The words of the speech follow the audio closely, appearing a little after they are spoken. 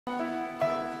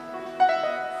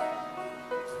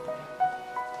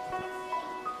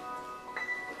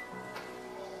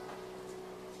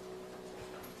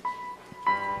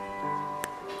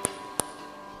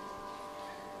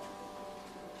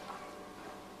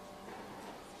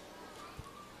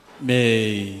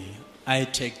May I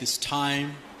take this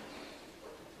time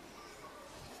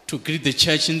to greet the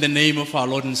church in the name of our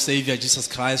Lord and Savior, Jesus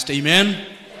Christ. Amen. Amen.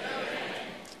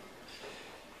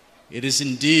 It is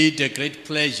indeed a great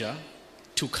pleasure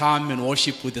to come and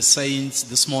worship with the saints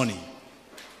this morning.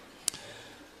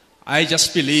 I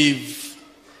just believe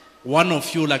one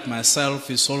of you, like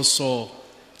myself, is also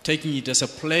taking it as a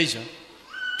pleasure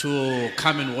to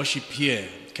come and worship here.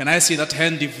 Can I see that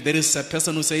hand if there is a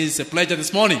person who says it's a pleasure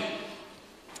this morning?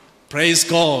 Praise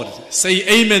God. Say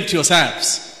amen to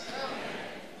yourselves.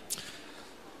 Amen.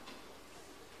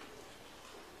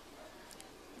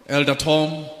 Elder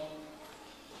Tom,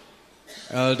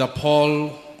 Elder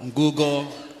Paul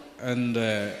Ngugo, and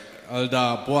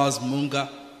Elder Boaz Munga,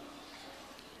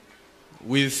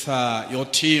 with your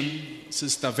team,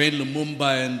 Sister Vane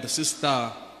Lumumba and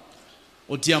Sister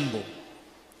Odiambo.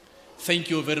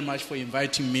 Thank you very much for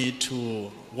inviting me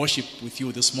to worship with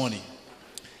you this morning,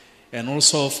 and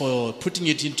also for putting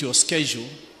it into your schedule,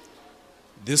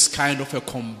 this kind of a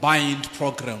combined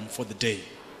program for the day.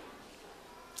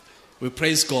 We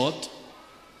praise God,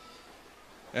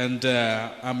 and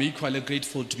I'm equally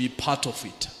grateful to be part of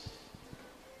it.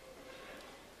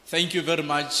 Thank you very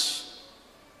much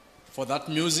for that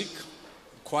music,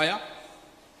 choir.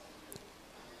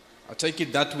 I take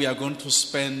it that we are going to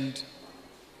spend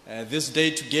this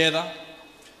day together,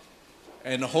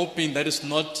 and hoping that is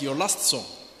not your last song.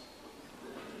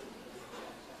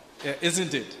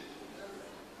 Isn't it?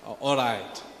 All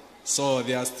right. So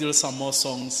there are still some more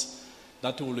songs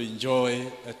that we'll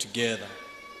enjoy together.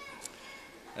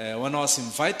 When I was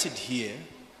invited here,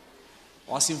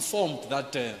 I was informed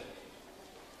that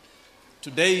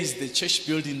today is the church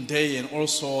building day and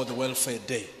also the welfare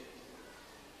day.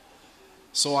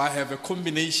 So I have a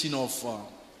combination of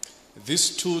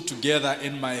these two together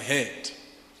in my head.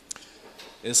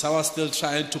 As I was still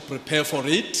trying to prepare for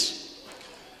it,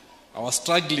 I was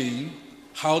struggling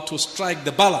how to strike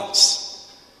the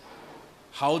balance.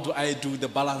 How do I do the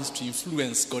balance to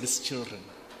influence God's children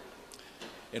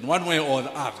in one way or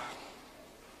the other?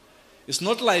 It's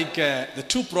not like the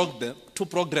two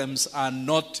programs are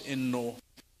not in no.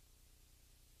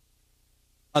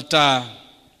 But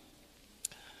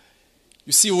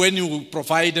you see, when you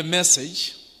provide a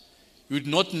message, you do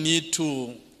not need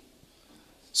to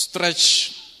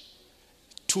stretch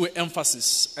two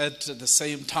emphasis at the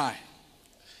same time.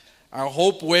 I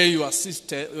hope where you are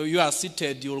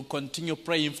seated, you will continue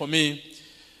praying for me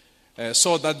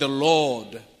so that the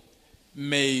Lord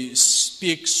may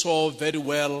speak so very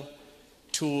well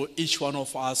to each one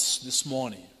of us this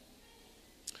morning.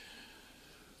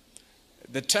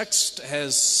 The text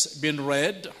has been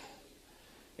read,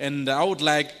 and I would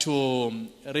like to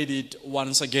read it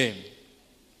once again.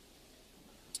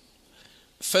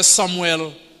 1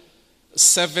 Samuel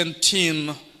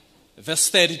 17, verse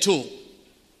 32.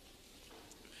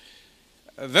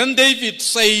 Then David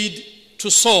said to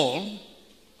Saul,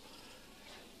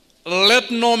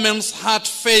 "Let no man's heart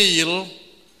fail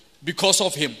because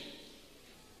of him.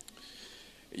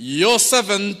 Your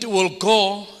servant will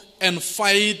go and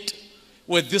fight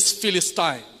with this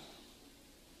Philistine."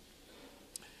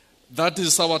 That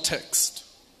is our text.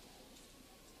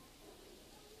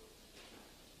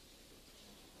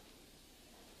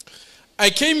 I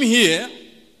came here,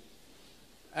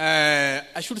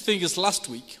 I should think it's last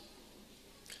week.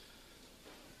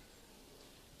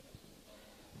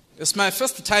 It's my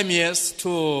first time, yes,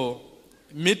 to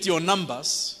meet your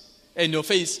numbers and your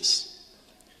faces.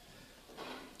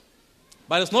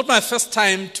 But it's not my first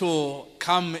time to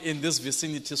come in this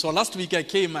vicinity. So last week I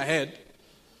came ahead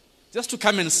just to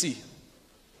come and see.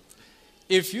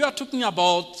 If you are talking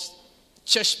about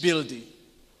church building,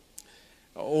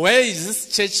 where is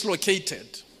this church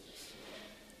located?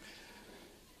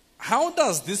 How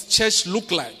does this church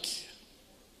look like?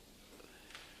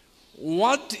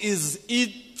 What is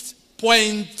its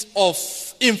point of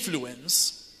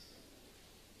influence?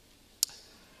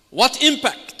 What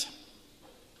impact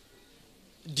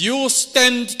do you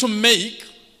stand to make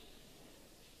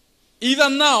either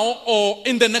now or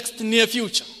in the next near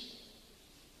future?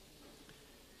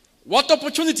 What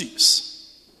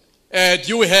opportunities do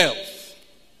you have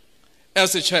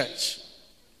as a church?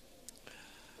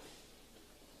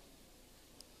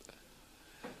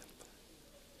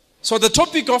 So the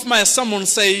topic of my sermon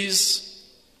says,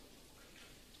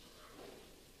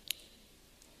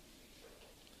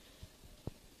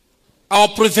 our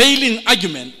prevailing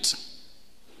argument.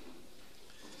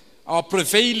 Our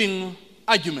prevailing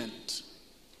argument.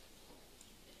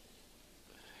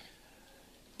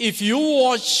 If you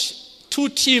watch two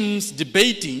teams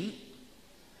debating,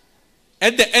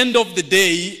 at the end of the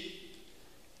day,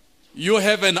 you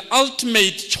have an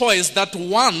ultimate choice that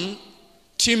one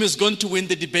team is going to win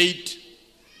the debate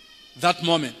that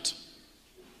moment.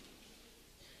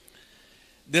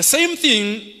 The same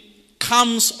thing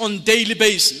comes on daily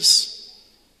basis.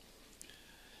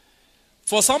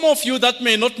 For some of you that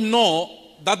may not know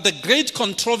that the great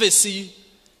controversy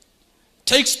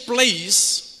takes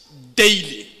place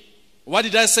daily. What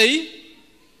did I say?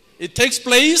 It takes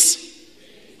place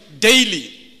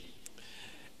daily.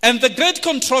 And the great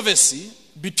controversy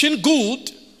between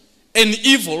good and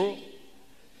evil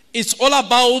is all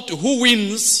about who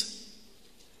wins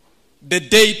the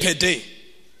day per day.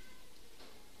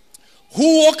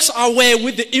 Who walks away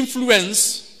with the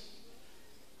influence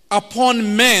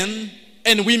upon men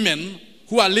and women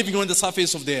who are living on the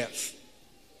surface of the earth?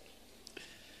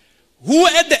 Who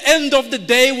at the end of the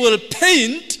day will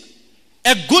paint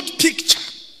a good picture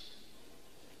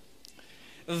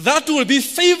that will be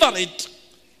favorite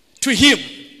to him,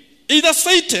 either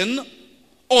Satan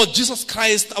or Jesus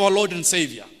Christ, our Lord and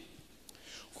Savior?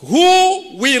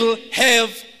 Who will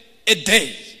have a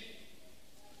day?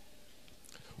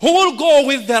 Who will go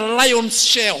with the lion's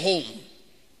share home?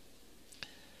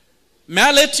 May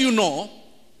I let you know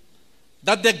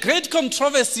that the great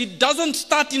controversy doesn't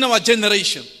start in our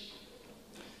generation.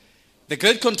 The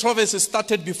great controversy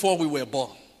started before we were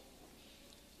born.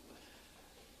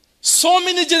 So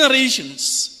many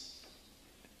generations,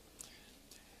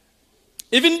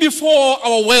 even before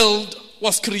our world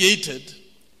was created,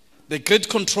 the great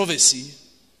controversy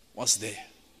was there.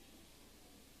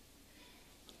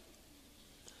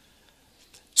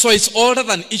 So it's older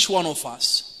than each one of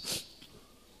us.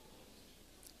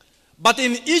 But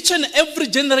in each and every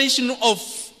generation of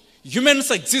human's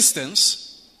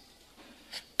existence,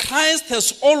 Christ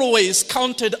has always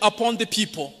counted upon the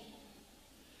people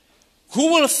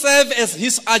who will serve as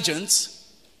his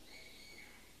agents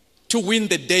to win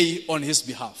the day on his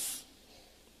behalf.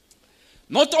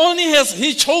 Not only has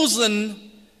he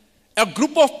chosen a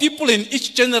group of people in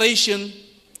each generation,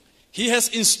 he has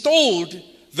installed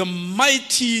the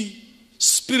mighty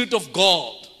Spirit of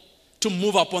God to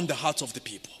move upon the hearts of the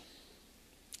people.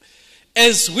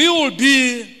 As we will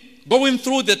be going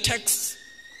through the text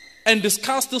and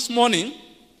discuss this morning,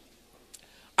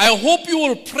 I hope you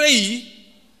will pray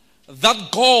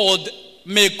that God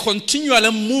may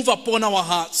continually move upon our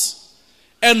hearts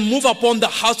and move upon the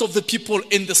hearts of the people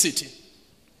in the city.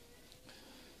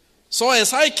 So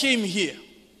as I came here,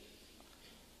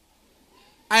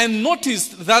 I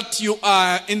noticed that you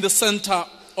are in the center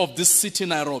of this city,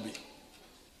 Nairobi.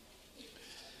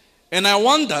 And I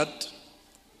wondered,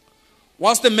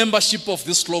 what's the membership of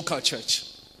this local church?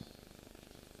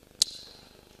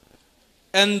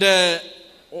 And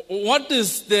what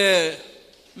is the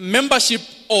membership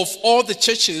of all the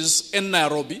churches in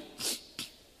Nairobi?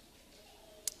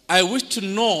 I wish to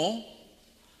know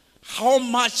how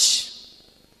much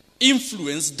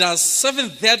influence does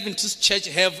Seventh-day Adventist Church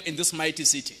have in this mighty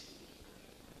city.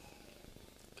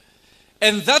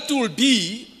 And that will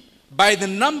be by the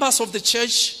numbers of the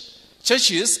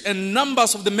churches and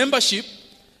numbers of the membership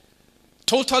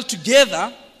total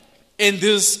together in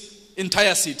this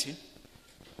entire city.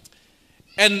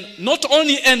 And not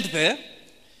only end there,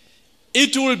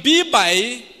 it will be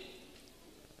by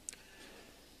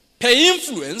per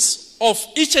influence of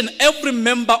each and every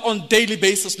member on daily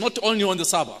basis, not only on the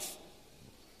Sabbath.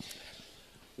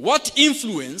 What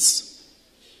influence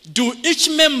do each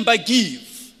member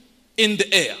give in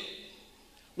the air,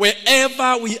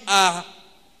 wherever we are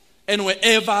and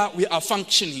wherever we are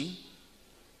functioning?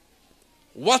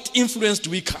 What influence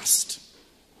do we cast?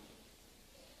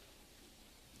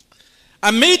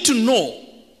 I'm made to know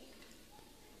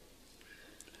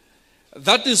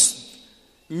that is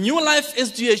Newlife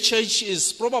SDA Church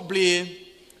is probably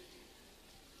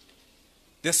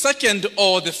the second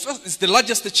or the first, is the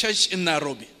largest church in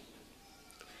Nairobi.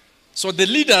 So the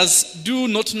leaders do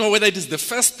not know whether it is the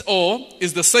first or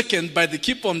is the second, but they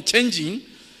keep on changing.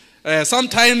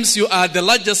 Sometimes you are the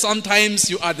largest, sometimes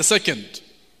you are the second.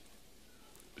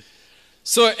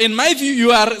 So in my view,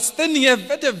 you are standing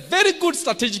at a very good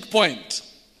strategic point.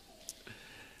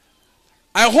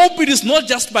 I hope it is not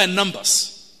just by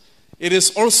numbers. It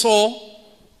is also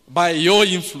by your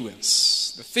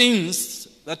influence. The things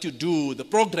that you do, the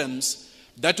programs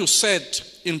that you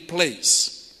set in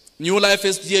place. Newlife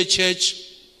SDA Church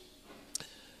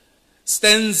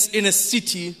stands in a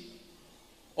city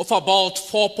of about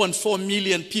 4.4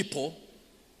 million people,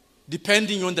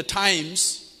 depending on the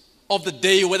times of the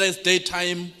day, whether it's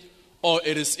daytime or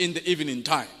it is in the evening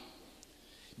time.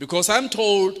 Because I'm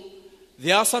told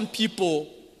there are some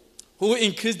people who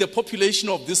increase the population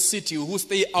of this city who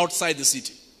stay outside the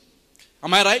city.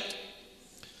 Am I right?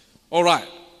 All right.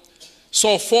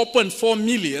 So 4.4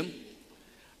 million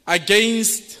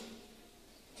against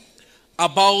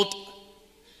about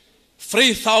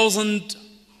 3,000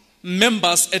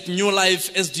 members at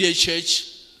Newlife SDA Church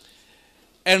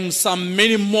and some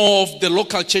many more of the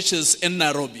local churches in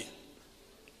Nairobi.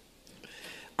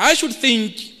 I should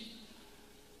think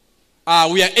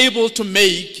we are able to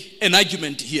make an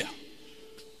argument here.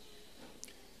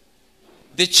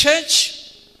 The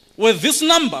church, with these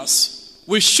numbers,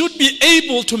 we should be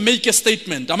able to make a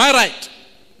statement. Am I right?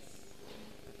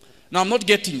 Now, I'm not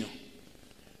getting you.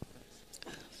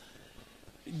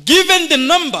 Given the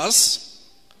numbers,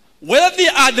 whether they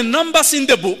are the numbers in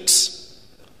the books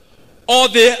or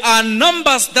they are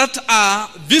numbers that are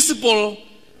visible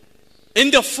in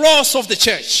the floors of the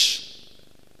church,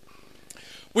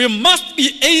 we must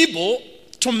be able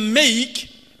to make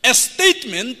a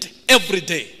statement every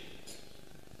day.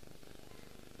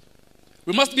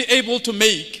 We must be able to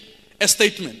make a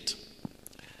statement.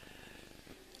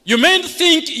 You may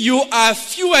think you are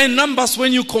fewer in numbers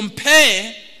when you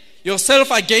compare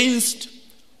yourself against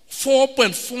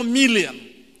 4.4 million.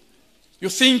 You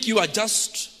think you are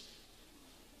just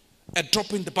a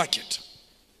drop in the bucket.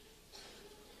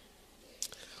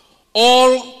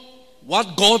 All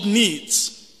what God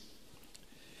needs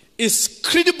is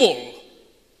credible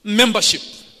membership.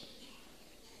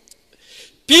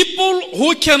 People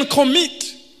who can commit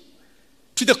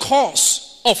to the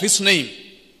cause of His name.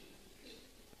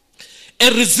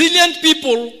 A resilient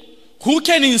people who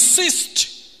can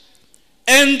insist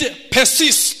and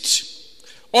persist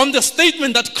on the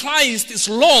statement that Christ is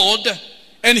Lord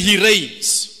and He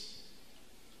reigns.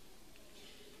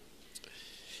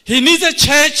 He needs a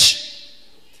church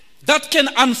that can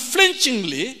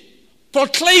unflinchingly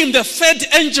proclaim the third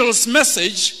angel's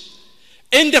message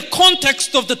in the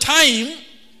context of the time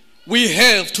we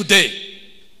have today.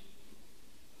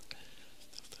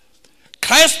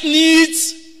 Christ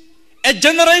needs a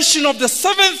generation of the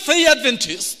Seventh-day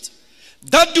Adventists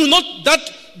that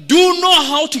do know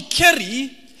how to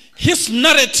carry His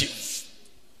narrative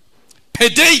per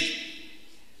day.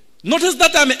 Notice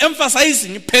that I'm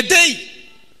emphasizing per day.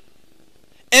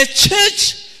 A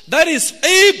church that is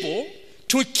able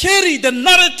to carry the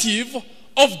narrative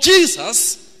of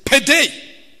Jesus per day.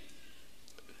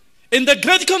 In the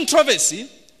great controversy,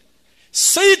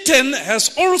 Satan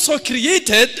has also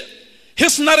created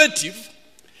his narrative,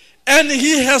 and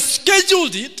he has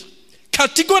scheduled it,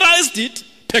 categorized it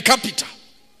per capita.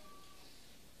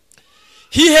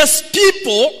 He has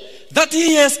people that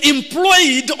he has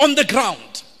employed on the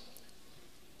ground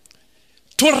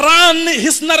to run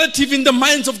his narrative in the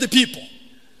minds of the people.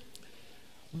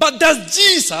 But does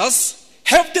Jesus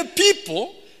have the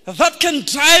people that can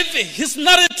drive his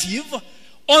narrative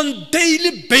on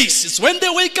daily basis? When they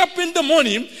wake up in the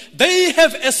morning, they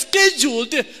have a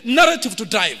scheduled narrative to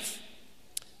drive.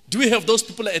 Do we have those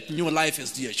people at Newlife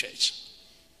SDA Church?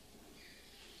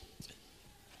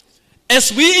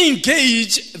 As we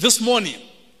engage this morning,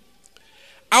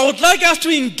 I would like us to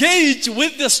engage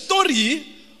with the story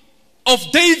of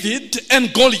David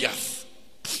and Goliath.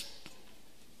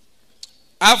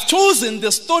 I've chosen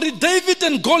the story David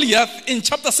and Goliath in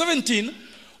chapter 17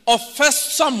 of 1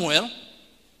 Samuel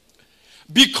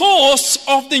because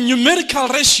of the numerical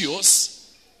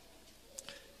ratios.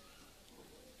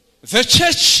 The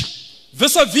church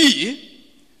vis-a-vis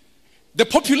the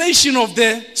population of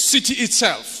the city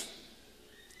itself.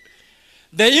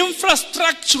 The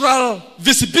infrastructural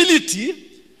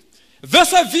visibility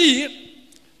vis-a-vis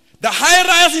the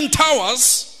high-rising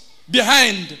towers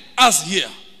behind us here.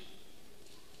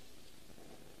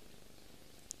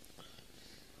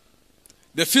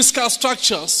 The fiscal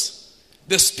structures,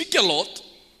 they speak a lot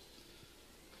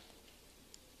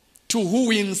to who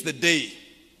wins the day.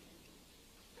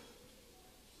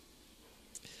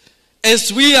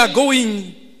 As we are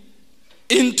going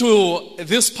into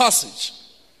this passage,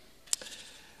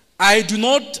 I do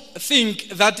not think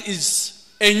that is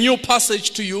a new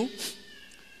passage to you.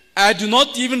 I do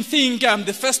not even think I'm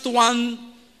the first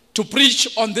one to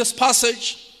preach on this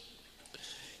passage.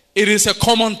 It is a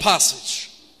common passage.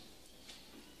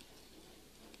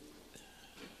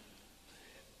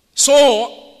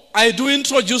 So, I do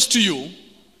introduce to you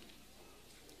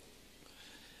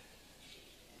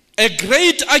a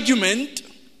great argument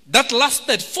that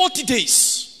lasted 40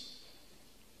 days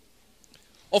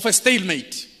of a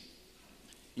stalemate,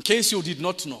 in case you did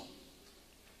not know.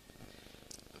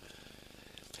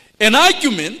 An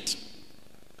argument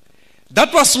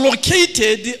that was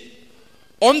located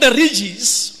on the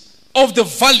ridges of the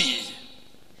valley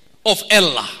of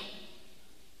Elah.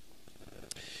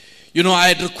 You know, I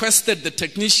had requested the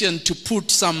technician to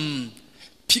put some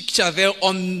picture there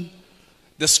on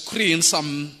the screen,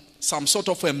 some sort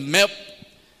of a map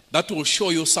that will show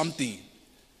you something.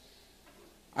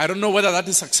 I don't know whether that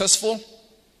is successful.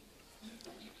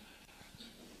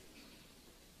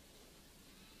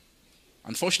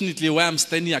 Unfortunately, where I'm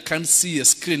standing, I can't see a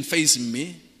screen facing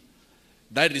me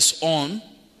that is on.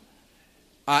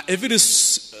 If it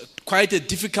is quite a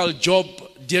difficult job,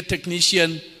 dear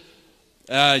technician,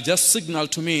 just signal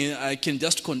to me. I can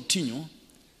just continue.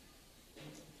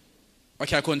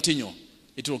 Okay, I continue.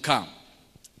 It will come.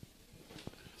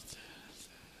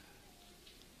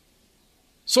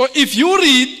 So if you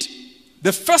read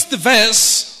the first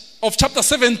verse of chapter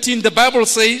 17, the Bible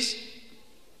says,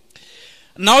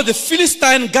 now the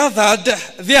Philistines gathered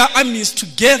their armies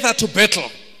together to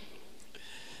battle,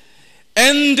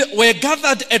 and were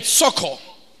gathered at Soko,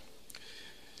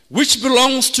 which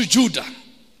belongs to Judah.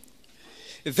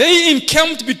 They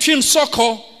encamped between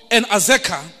Soko and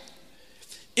Azekah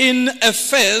in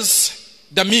Ephes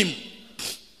Damim.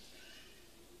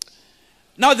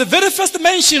 Now the very first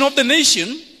mention of the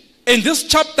nation in this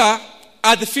chapter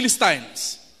are the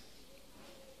Philistines.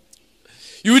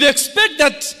 You would expect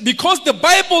that because the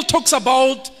Bible talks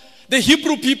about the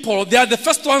Hebrew people, they are the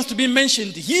first ones to be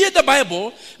mentioned. Here the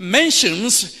Bible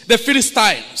mentions the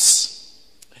Philistines.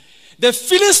 The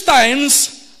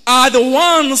Philistines are the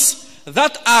ones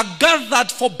that are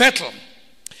gathered for battle.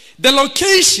 The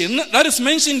location that is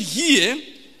mentioned here,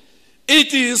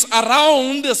 it is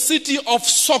around the city of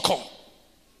Soko.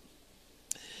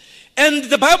 And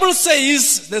the Bible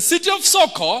says the city of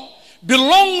Soko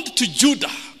belonged to Judah.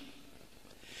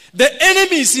 The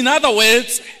enemies, in other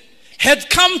words, had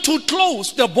come too close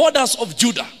to the borders of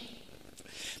Judah.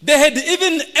 They had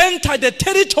even entered the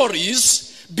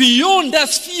territories beyond their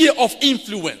sphere of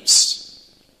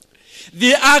influence.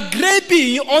 They are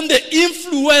grabbing on the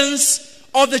influence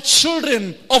of the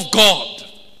children of God.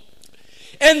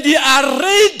 And they are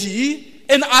ready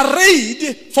and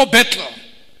arrayed for battle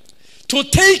to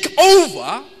take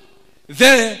over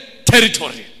their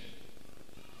territory.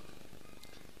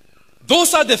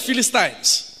 Those are the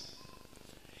Philistines.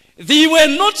 They were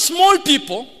not small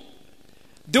people.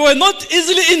 They were not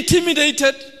easily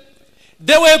intimidated.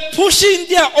 They were pushing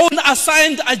their own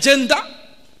assigned agenda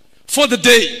for the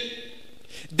day.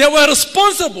 They were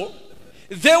responsible.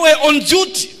 They were on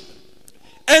duty.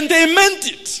 And they meant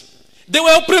it. They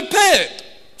were prepared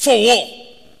for war.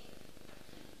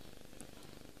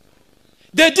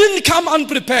 They didn't come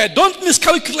unprepared. Don't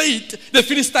miscalculate the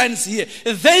Philistines here.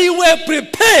 They were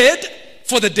prepared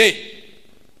for the day.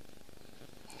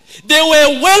 They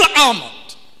were well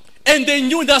armed and they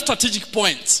knew their strategic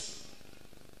points.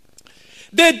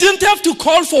 They didn't have to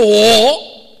call for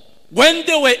war when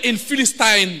they were in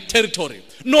Philistine territory.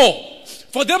 No.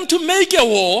 For them to make a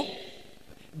war,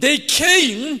 they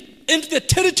came into the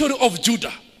territory of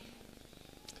Judah,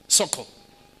 Soko,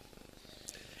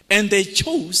 and they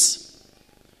chose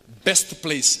best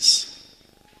places.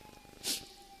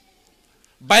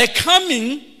 By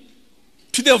coming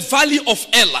to the valley of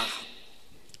Elah,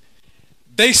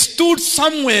 they stood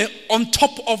somewhere on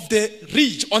top of the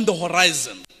ridge on the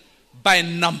horizon by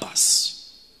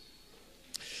numbers.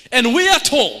 And we are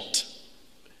told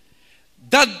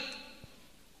that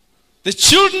the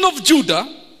children of Judah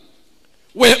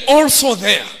were also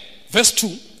there. Verse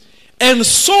 2. And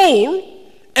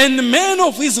Saul and men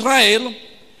of Israel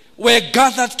were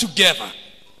gathered together.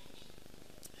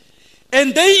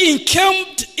 And they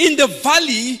encamped in the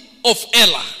valley of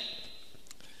Elah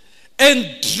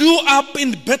and drew up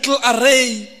in battle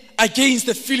array against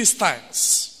the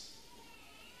Philistines.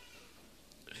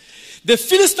 The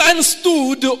Philistines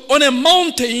stood on a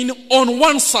mountain on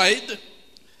one side,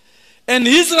 and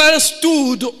Israel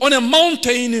stood on a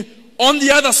mountain on the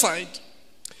other side,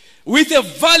 with a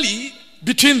valley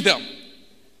between them.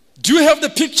 Do you have the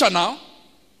picture now?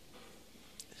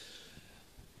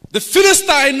 The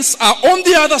Philistines are on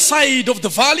the other side of the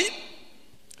valley.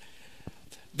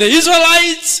 The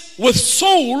Israelites with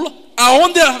Saul are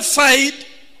on the side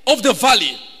of the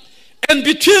valley. And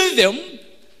between them,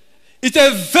 it's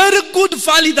a very good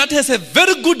valley that has a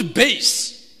very good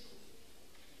base.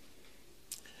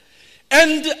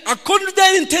 And according to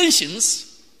their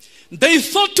intentions, they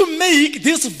thought to make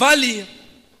this valley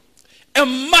a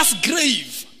mass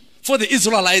grave for the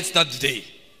Israelites that day.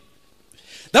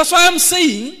 That's why I'm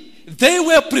saying they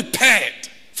were prepared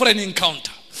for an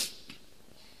encounter.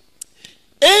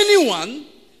 Anyone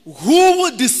who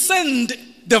would descend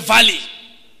the valley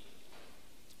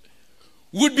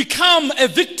would become a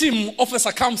victim of a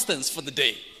circumstance for the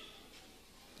day.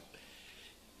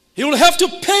 He will have to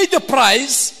pay the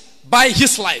price by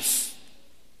his life.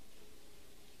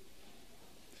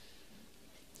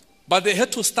 But they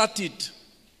had to start it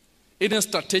in a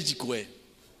strategic way.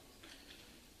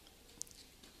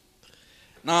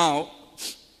 Now,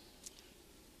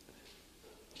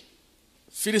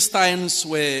 Philistines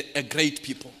were a great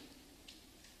people.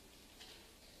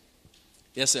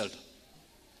 Yes, Elder.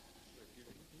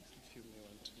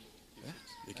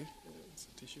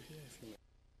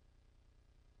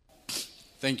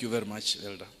 Thank you very much,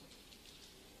 Elder.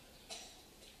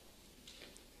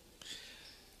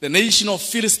 The nation of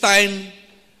Philistine,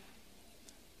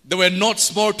 they were not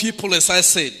small people, as I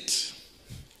said.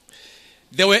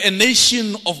 They were a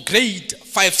nation of great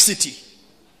 5 cities.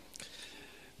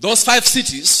 Those 5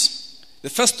 cities, the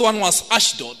first one was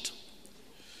Ashdod,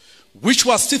 which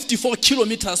was 54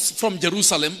 kilometers from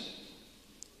Jerusalem.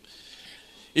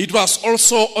 It was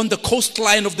also on the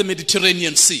coastline of the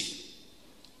Mediterranean Sea.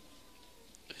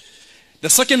 The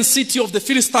second city of the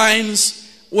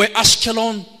Philistines were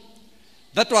Ashkelon.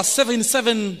 That was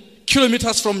 77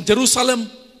 kilometers from Jerusalem.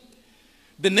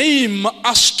 The name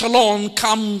Ashkelon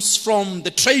comes from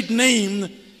the trade name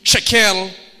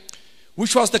shekel,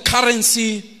 which was the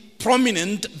currency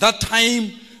prominent that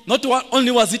time. Not only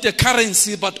was it a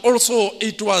currency, but also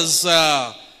it was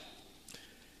the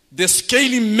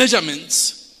scaling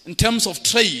measurements in terms of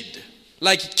trade,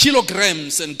 like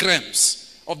kilograms and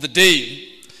grams of the day.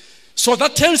 So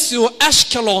that tells you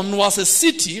Ashkelon was a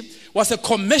city, was a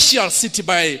commercial city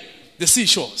by the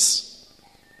seashores.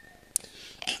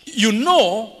 You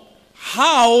know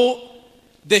how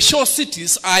the shore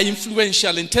cities are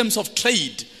influential in terms of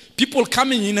trade. People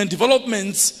coming in and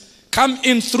developments come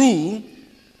in through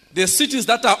the cities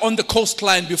that are on the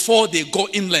coastline before they go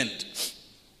inland.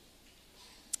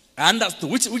 And that's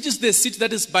which is the city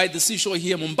that is by the seashore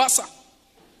here, Mombasa.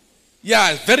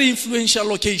 Yeah, very influential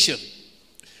location.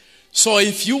 So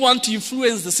if you want to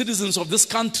influence the citizens of this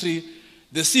country,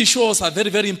 the seashores are very,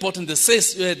 very important,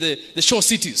 the shore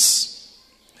cities.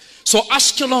 So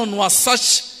Ashkelon was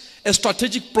such a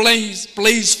strategic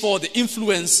place for the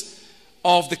influence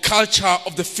of the culture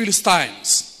of the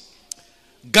Philistines.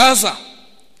 Gaza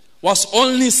was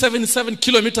only 77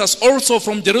 kilometers also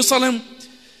from Jerusalem.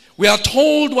 We are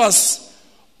told was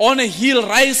on a hill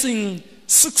rising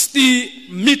 60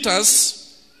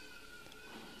 meters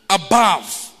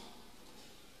above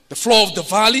the floor of the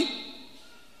valley.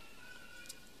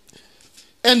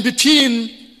 And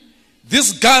between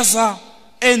this Gaza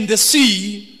and the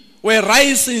sea were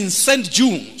rising sand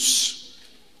dunes.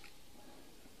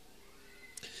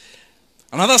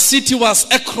 Another city was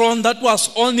Ekron, that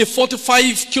was only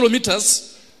 45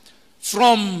 kilometers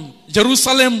from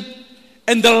Jerusalem.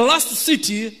 And the last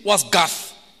city was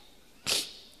Gath.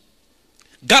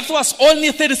 Gath was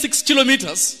only 36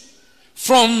 kilometers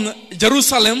from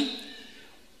Jerusalem.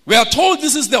 We are told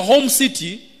this is the home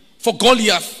city for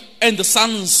Goliath and the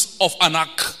sons of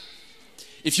Anak.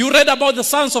 If you read about the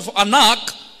sons of Anak,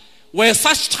 were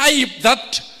such type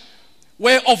that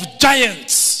were of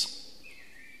giants,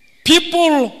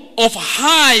 people of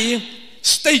high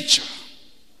stature.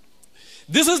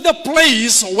 This is the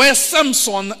place where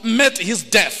Samson met his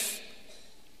death.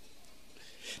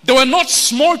 They were not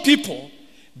small people.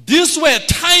 These were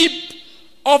type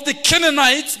of the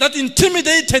Canaanites that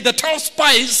intimidated the 12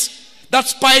 spies that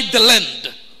spied the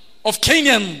land of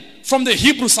Canaan from the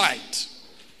Hebrew side.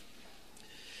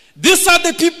 These are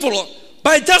the people,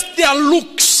 by just their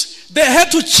looks, they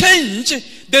had to change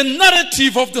the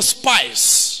narrative of the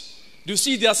spies. Do you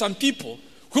see, there are some people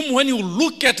whom when you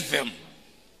look at them,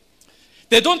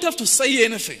 they don't have to say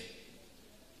anything,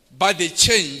 but they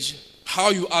change how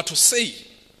you are to say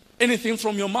anything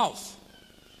from your mouth.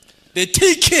 They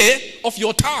take care of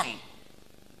your tongue.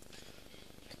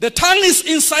 The tongue is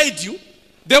inside you.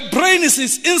 The brain is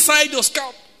inside your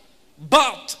scalp.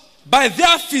 But by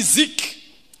their physique,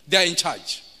 they are in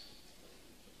charge.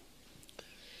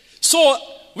 So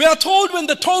we are told when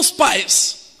the 12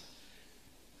 spies,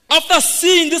 after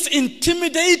seeing this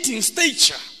intimidating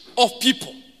stature of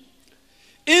people,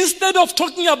 instead of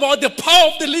talking about the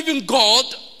power of the living God,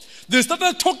 they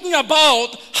started talking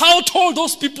about how tall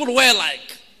those people were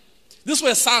like. These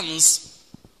were sons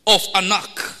of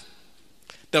Anak,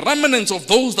 the remnants of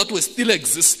those that were still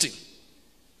existing.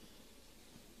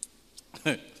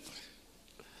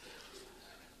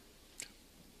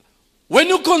 When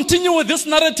you continue with this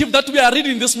narrative that we are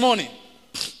reading this morning,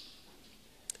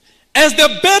 as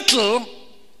the battle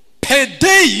per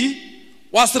day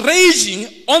was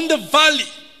raging on the valley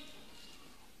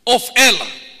of Elah,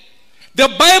 the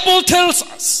Bible tells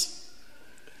us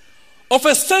of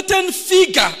a certain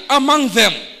figure among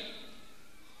them.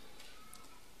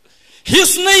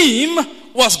 His name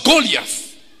was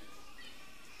Goliath.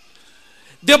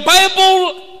 The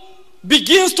Bible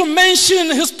begins to mention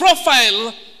his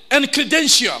profile and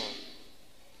credential.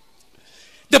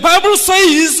 The Bible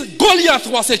says Goliath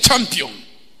was a champion.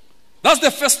 That's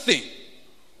the first thing.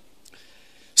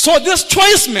 So this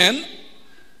choice man,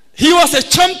 he was a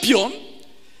champion.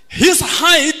 His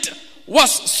height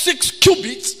was 6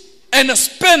 cubits and a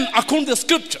span according to the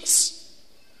scriptures.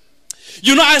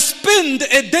 You know, I spent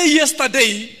a day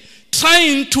yesterday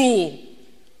trying to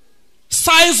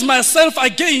size myself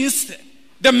against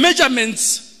the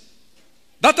measurements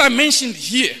that I mentioned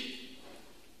here.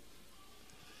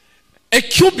 A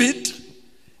cubit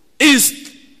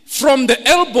is from the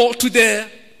elbow to the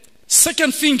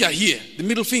second finger here, the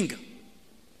middle finger.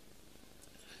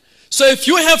 So if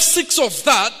you have 6 of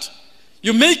that,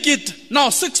 you make it now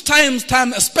 6 times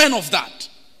a span of that.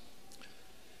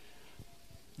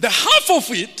 The half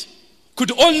of it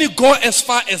could only go as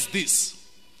far as this.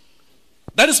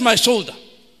 That is my shoulder.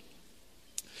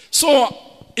 So,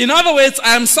 in other words,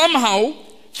 I am somehow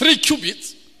 3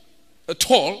 cubits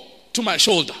tall to my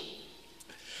shoulder.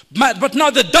 But now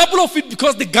the double of it,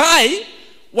 because the guy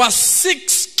was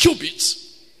 6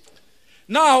 cubits.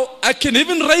 Now, I can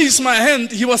even raise my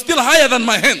hand. He was still higher than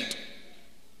my hand.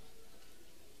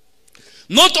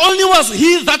 Not only was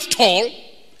he that tall,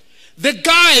 the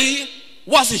guy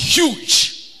was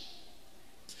huge.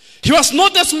 He was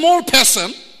not a small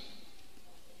person.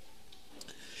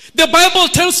 The Bible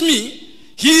tells me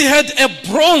he had a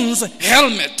bronze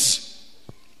helmet.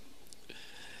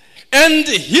 And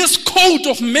his coat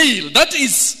of mail, that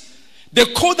is the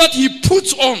coat that he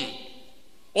puts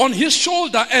on his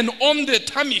shoulder and on the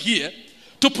tummy here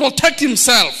to protect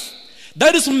himself,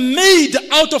 that is made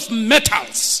out of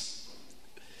metals.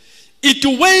 It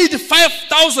weighed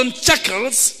 5,000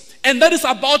 shekels, and that is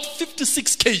about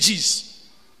 56 kgs.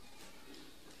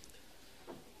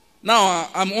 Now,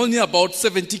 I'm only about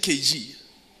 70 kg.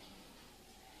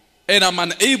 And I'm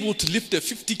unable to lift a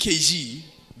 50 kg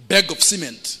bag of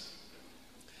cement.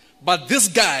 But this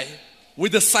guy,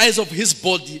 with the size of his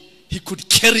body, he could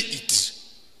carry it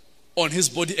on his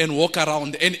body and walk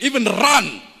around and even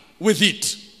run with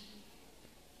it.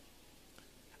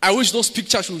 I wish those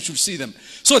pictures we should see them.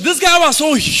 So this guy was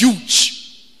so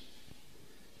huge.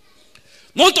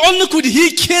 Not only could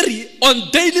he carry on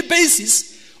daily basis,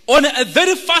 on a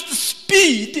very fast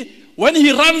speed, when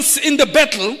he runs in the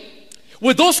battle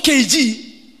with those kg,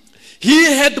 he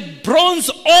had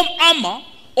bronze armor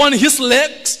on his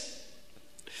legs.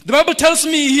 The Bible tells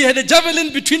me he had a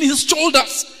javelin between his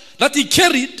shoulders that he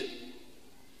carried.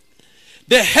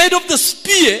 The head of the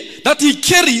spear that he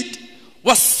carried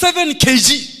was 7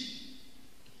 kg.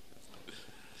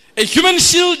 A human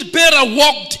shield bearer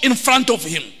walked in front of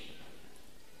him.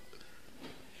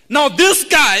 Now this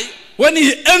guy, when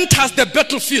he enters the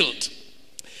battlefield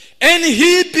and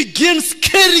he begins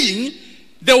carrying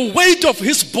the weight of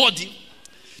his body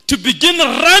to begin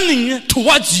running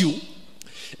towards you,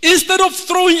 instead of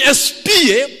throwing a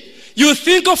spear, you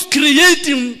think of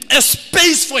creating a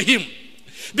space for him,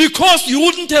 because you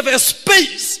wouldn't have a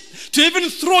space to even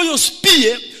throw your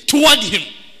spear toward him.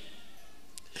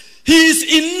 He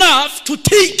is enough to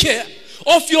take care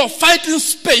of your fighting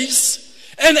space,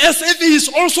 and as if he is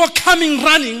also coming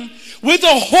running with the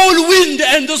whole wind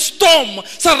and the storm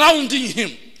surrounding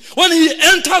him. When he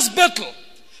enters battle,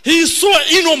 he is so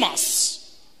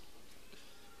enormous.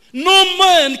 No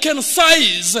man can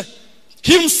size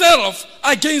himself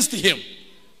against him.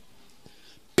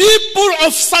 People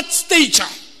of such stature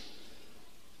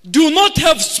do not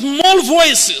have small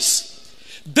voices.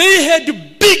 They had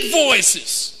big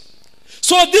voices.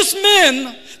 So this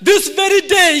man, this very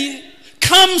day,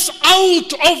 comes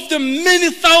out of the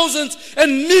many thousands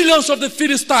and millions of the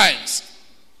Philistines.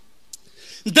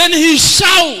 Then he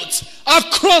shouts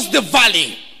across the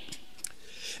valley.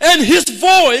 And his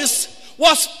voice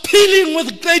was pealing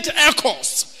with great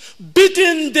echoes,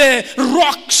 beating the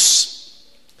rocks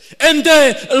and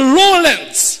the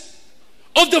lowlands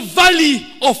of the valley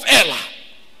of Elah.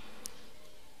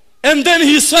 And then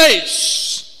he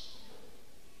says,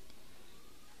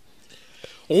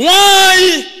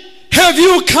 "Why have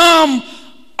you come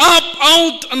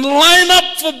out and line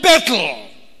up for battle,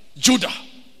 Judah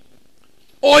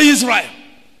or Israel?"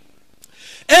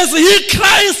 As he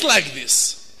cries like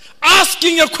this,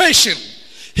 asking a question,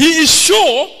 he is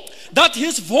sure that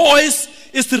his voice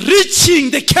is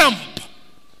reaching the camp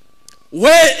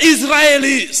where Israel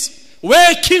is,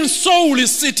 where King Saul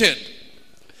is seated.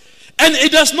 And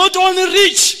it does not only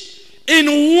reach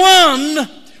in one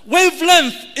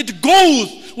wavelength, it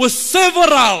goes with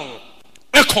several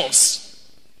echoes.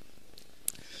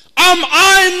 Am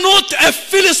I not a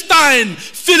Philistine?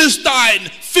 Philistine,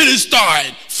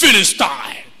 Philistine,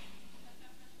 Philistine.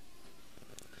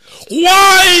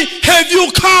 Why have you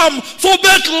come for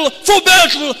battle, for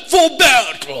battle, for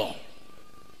battle?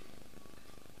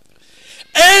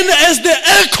 And as the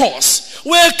echoes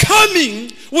were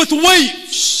coming with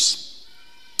waves,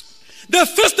 the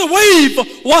first wave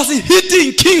was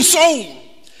hitting King Saul.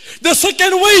 The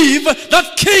second wave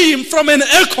that came from an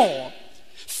echo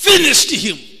finished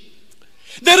him.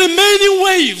 The remaining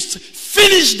waves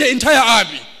finished the entire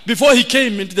army before he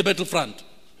came into the battlefront.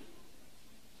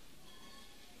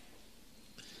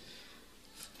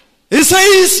 He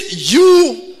says,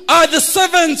 you are the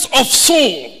servants of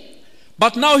Saul.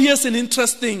 But now here's an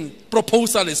interesting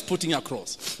proposal he's putting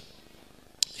across.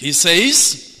 He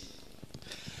says,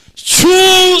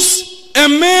 choose a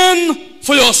man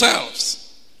for yourselves.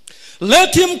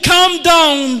 Let him come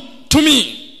down to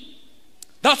me.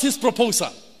 That's his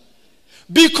proposal.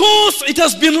 Because it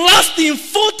has been lasting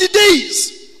 40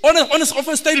 days on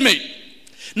a stalemate.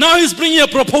 Now he's bringing a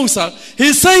proposal.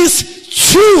 He says,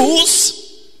 choose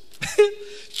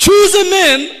a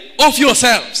man of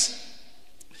yourselves.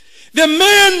 The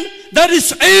man that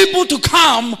is able to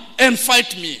come and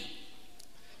fight me.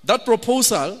 That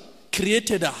proposal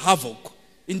created a havoc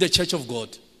in the church of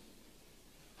God.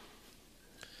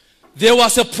 There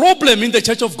was a problem in the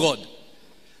church of God.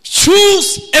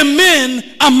 Choose a man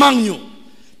among you.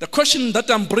 The question that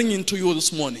I'm bringing to you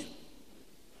this morning.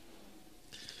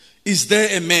 Is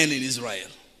there a man in Israel?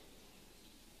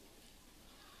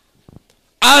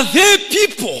 Are there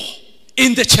people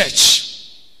in the church?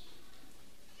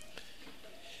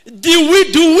 Do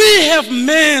we have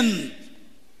men?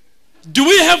 Do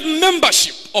we have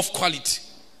membership of quality?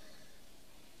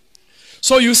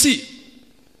 So you see,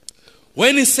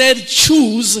 when he said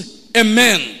choose a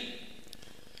man,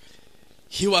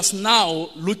 he was now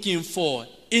looking for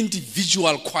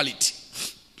individual quality.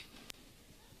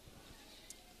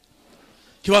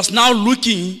 He was now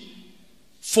looking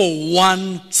for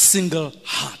one single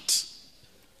heart.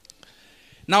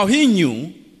 Now he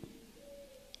knew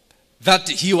that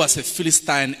he was a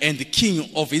Philistine and the king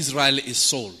of Israel is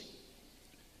Saul.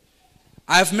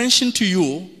 I have mentioned to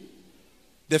you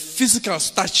the physical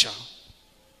stature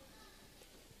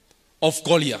of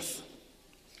Goliath.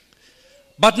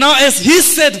 But now as he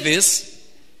said this,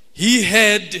 he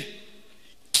had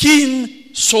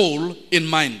King Saul in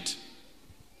mind.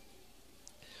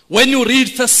 When you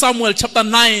read 1 Samuel chapter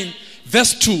 9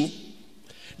 verse 2,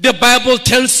 the Bible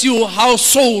tells you how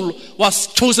Saul was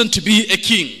chosen to be a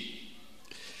king.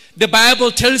 The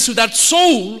Bible tells you that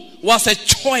Saul was a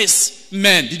choice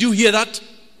man. Did you hear that?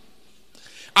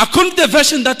 According to the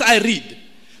version that I read,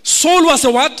 Saul was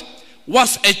a what?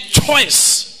 Was a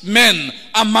choice man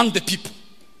among the people.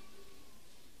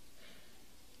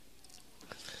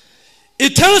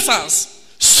 It tells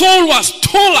us Saul was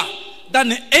taller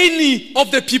than any of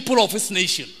the people of his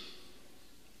nation.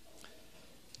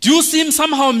 Do you see him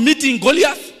somehow meeting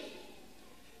Goliath?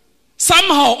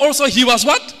 Somehow also he was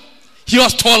what? He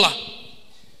was taller.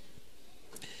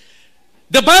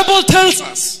 The Bible tells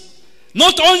us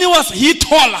not only was he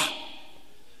taller,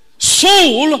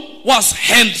 Saul was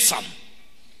handsome.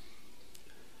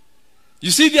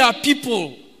 You see, there are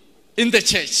people in the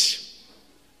church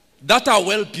that are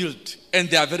well built and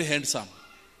they are very handsome.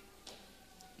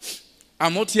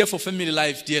 I'm not here for family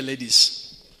life, dear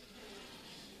ladies.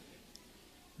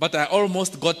 But I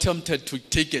almost got tempted to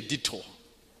take a detour.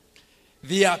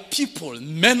 There are people,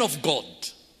 men of God,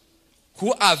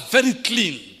 who are very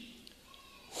clean,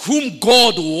 whom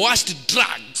God washed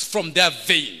drugs from their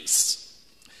veins,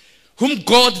 whom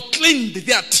God cleaned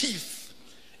their teeth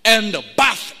and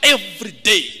bath every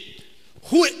day,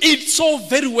 who eat so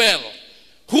very well,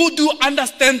 who do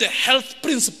understand the health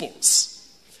principles,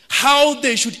 how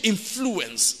they should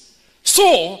influence.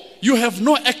 So you have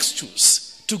no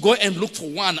excuse to go and look for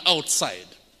one outside.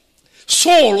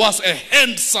 Saul was a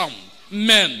handsome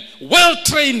man, well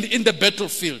trained in the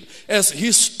battlefield. As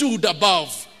he stood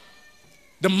above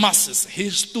the masses, he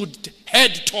stood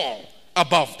head tall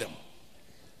above them.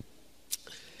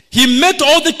 He met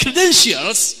all the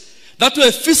credentials that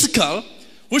were physical,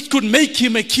 which could make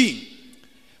him a king.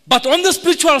 But on the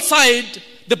spiritual side,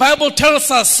 the Bible tells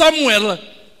us Samuel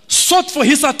sought for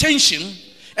his attention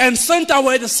and sent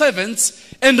away the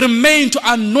servants and remained to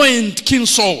anoint King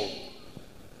Saul.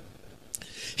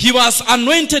 He was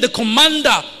anointed a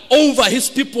commander over his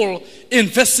people in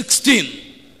verse 16.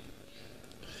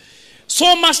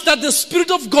 So much that the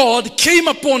Spirit of God came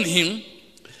upon him.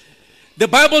 The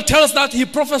Bible tells that he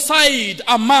prophesied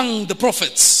among the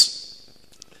prophets.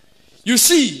 You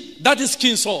see, that is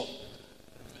King Saul.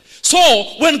 So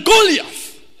when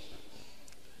Goliath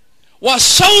was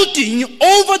shouting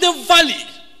over the valley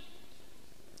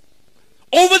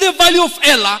valley of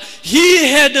Elah, he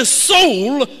had a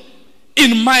soul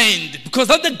in mind, because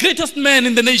that's the greatest man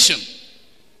in the nation.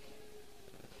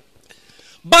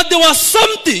 But there was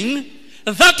something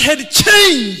that had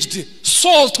changed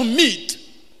Saul to meet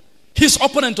his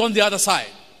opponent on the other side.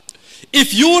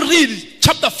 If you read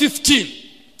chapter 15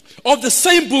 of the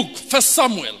same book, 1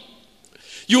 Samuel,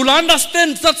 you'll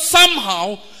understand that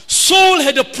somehow Saul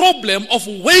had a problem of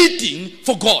waiting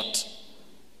for God.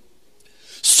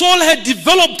 Saul had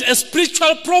developed a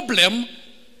spiritual problem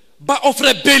of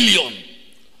rebellion.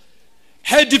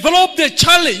 Had developed a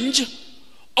challenge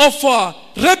of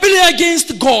rebelling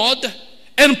against God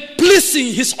and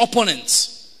pleasing his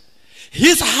opponents.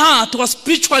 His heart was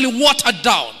spiritually watered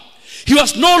down. He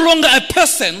was no longer a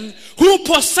person who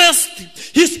possessed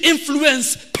his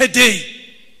influence per day.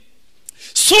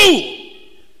 Saul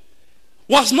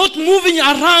was not moving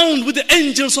around with the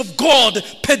angels of God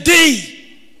per day.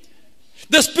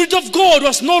 The Spirit of God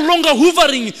was no longer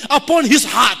hovering upon his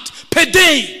heart per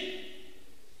day.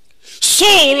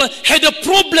 Saul had a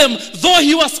problem though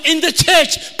he was in the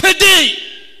church per day.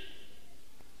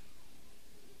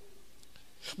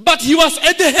 But he was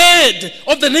at the head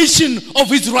of the nation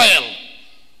of Israel.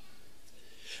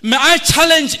 May I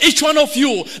challenge each one of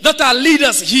you that are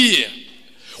leaders here.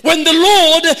 When the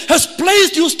Lord has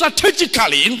placed you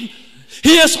strategically,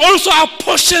 he has also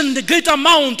apportioned a great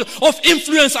amount of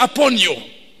influence upon you.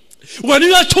 When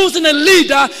you are chosen a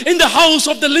leader in the house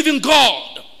of the living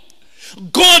God,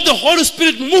 God the Holy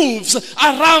Spirit moves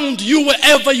around you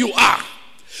wherever you are.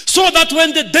 So that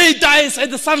when the day dies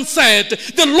and the sun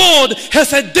sets, the Lord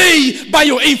has a day by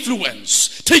your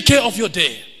influence. Take care of your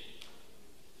day.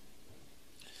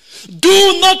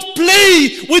 Do not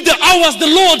play with the hours the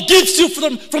Lord gives you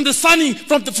from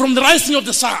the rising of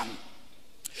the sun.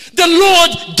 The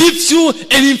Lord gives you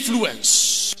an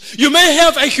influence. You may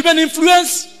have a human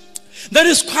influence that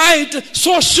is quite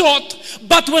so short,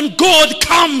 but when God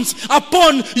comes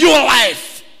upon your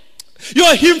life,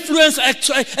 your influence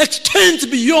extends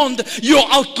beyond your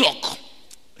outlook.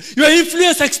 Your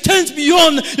influence extends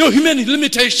beyond your human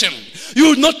limitation. You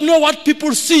will not know what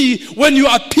people see when you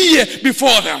appear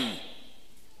before them.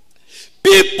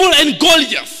 People in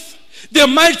Goliath, they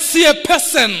might see a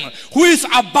person who is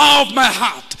above my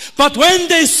heart. But when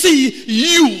they see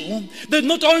you, they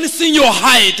not only see your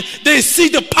height, they see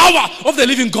the power of the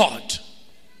living God.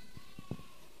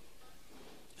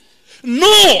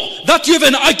 Know that you have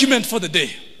an argument for the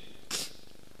day.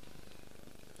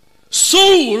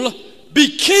 Saul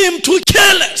became too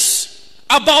careless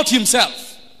about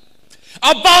himself,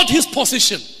 about his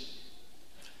position.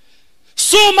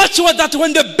 So much so that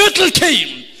when the battle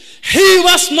came, he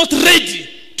was not ready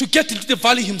to get into the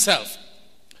valley himself.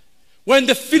 When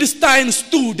the Philistine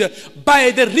stood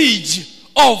by the ridge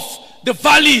of the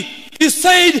valley, he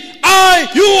said,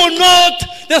 you are not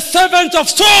the servant of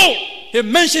Saul. He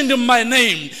mentioned my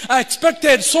name. I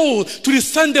expected Saul to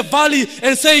descend the valley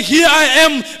and say, here I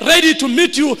am ready to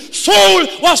meet you. Saul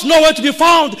was nowhere to be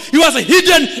found. He was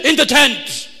hidden in the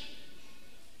tent.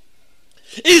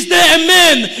 Is there a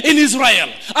man in Israel?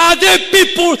 Are there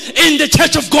people in the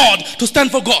church of God to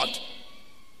stand for God?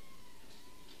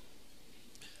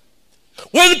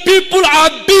 When people are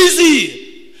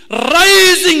busy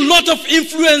raising lot of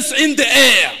influence in the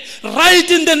air,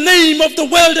 right in the name of the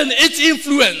world and its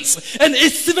influence and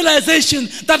its civilization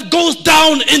that goes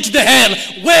down into the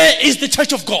hell, where is the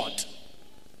church of God?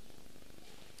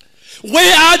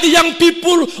 Where are the young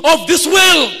people of this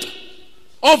world,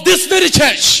 of this very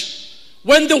church,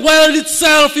 when the world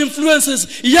itself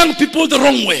influences young people the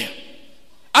wrong way?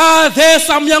 Are there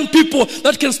some young people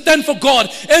that can stand for God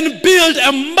and build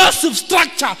a massive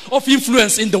structure of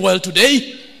influence in the world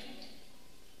today?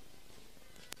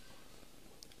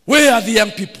 Where are the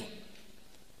young people?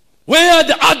 Where are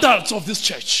the adults of this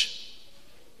church?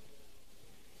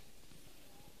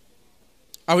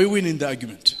 Are we winning the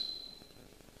argument?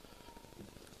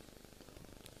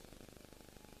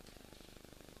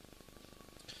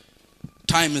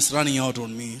 Time is running out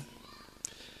on me.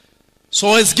 So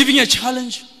I was giving a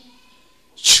challenge.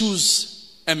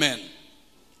 Choose a man.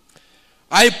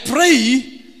 I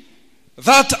pray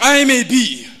that I may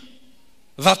be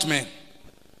that man.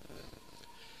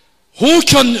 Who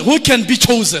can be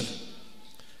chosen?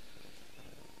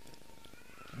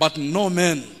 But no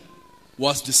man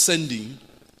was descending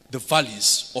the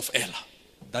valleys of Elah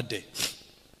that day.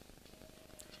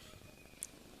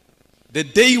 The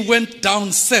day went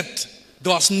down set.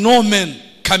 There was no man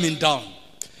coming down.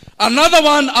 Another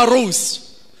one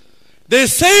arose. The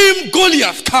same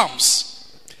Goliath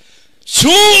comes.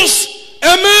 Choose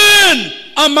a man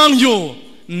among you.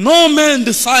 No man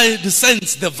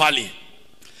descends the valley.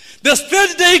 The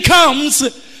third day comes,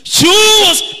 she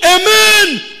was a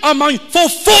man for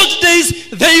 40 days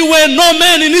they were no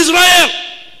man in Israel.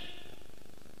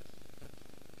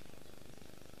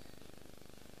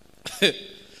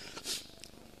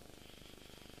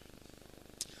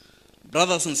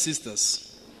 Brothers and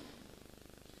sisters,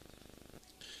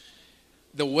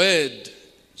 the word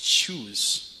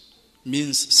choose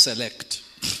means select.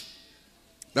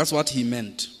 That's what he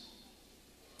meant.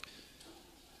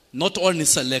 Not only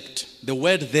select, the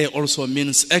word there also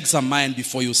means examine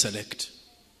before you select.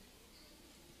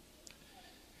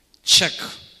 Check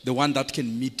the one that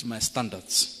can meet my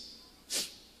standards.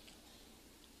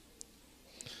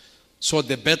 So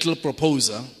the battle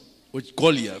proposer, which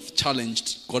Goliath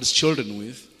challenged God's children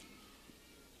with,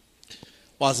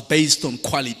 was based on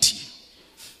quality.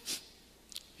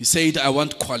 He said, I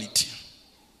want quality.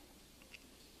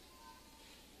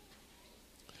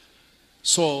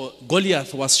 So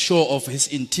Goliath was sure of his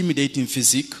intimidating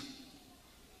physique.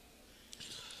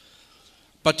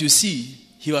 But you see,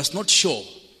 he was not sure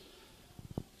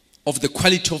of the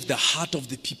quality of the heart of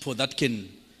the people that can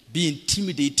be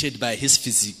intimidated by his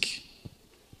physique.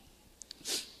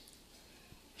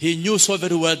 He knew so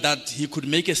very well that he could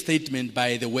make a statement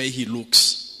by the way he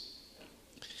looks.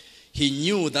 He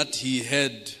knew that he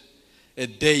had a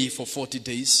day for 40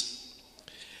 days.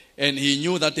 And he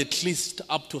knew that at least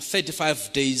up to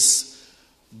 35 days,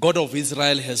 God of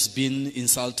Israel has been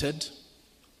insulted.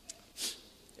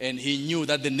 And he knew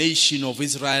that the nation of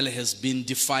Israel has been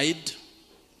defied.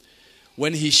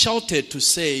 When he shouted to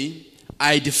say,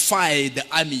 I defy the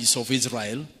armies of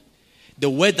Israel, the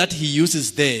word that he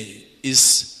uses there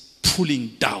is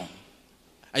pulling down.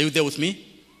 Are you there with me?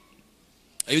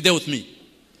 Are you there with me?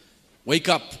 Wake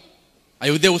up. Are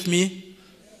you there with me?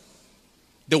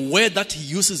 The word that he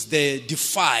uses there,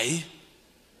 defy,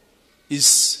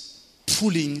 is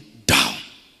pulling down.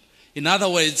 In other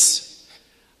words,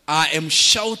 I am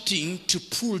shouting to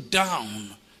pull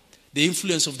down the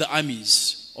influence of the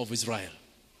armies of Israel.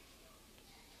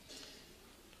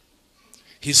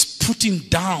 He's putting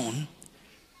down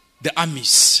the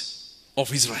armies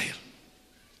of Israel.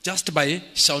 Just by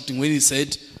shouting when he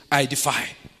said, I defy.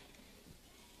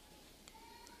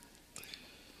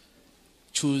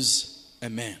 Choose a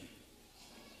man.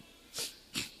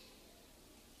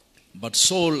 But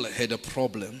Saul had a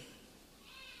problem.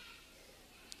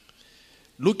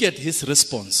 Look at his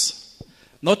response.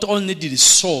 Not only did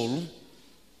Saul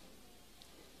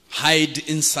hide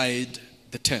inside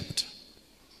the tent,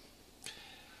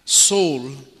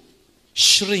 Saul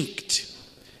shrinked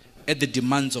at the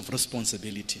demands of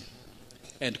responsibility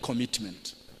and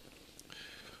commitment.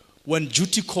 When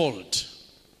duty called,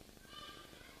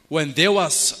 when there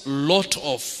was a lot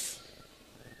of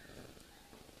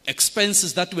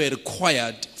expenses that were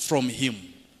required from him,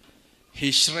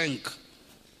 he shrank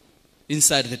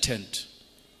inside the tent.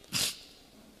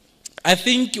 I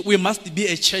think we must be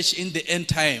a church in the end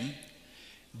time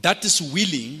that is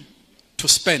willing to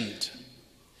spend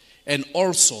and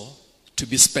also to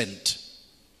be spent.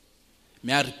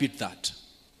 May I repeat that?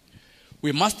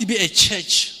 We must be a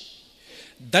church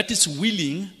that is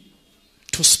willing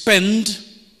to spend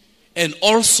and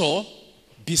also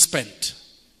be spent.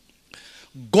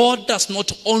 God does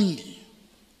not only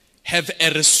have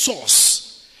a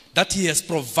resource that he has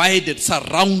provided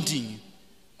surrounding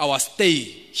our stay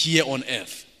here on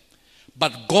earth,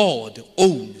 but God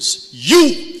owns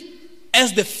you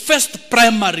as the first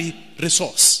primary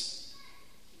resource.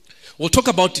 We'll talk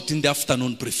about it in the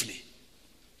afternoon briefly.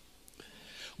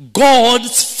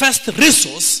 God's first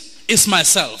resource is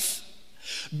myself.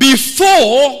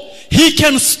 Before he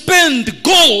can spend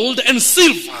gold and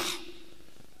silver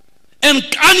and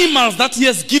animals that he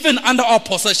has given under our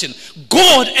possession,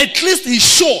 God at least is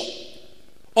sure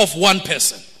of one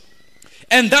person.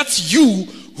 And that's you,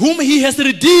 whom he has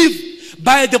redeemed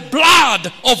by the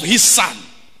blood of his son.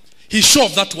 He's sure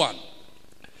of that one.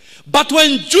 But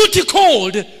when duty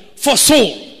called for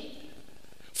Saul,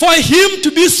 for him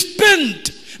to be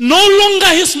spent, no longer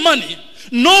his money,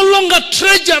 no longer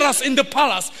treasurers in the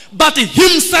palace, but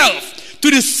himself, to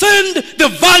descend the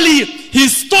valley, he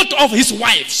thought of his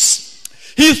wives,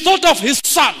 he thought of his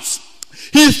sons,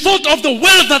 he thought of the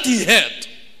wealth that he had.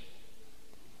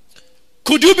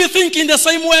 Could you be thinking the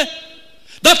same way?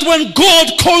 That when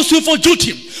God calls you for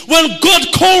duty, when God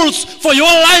calls for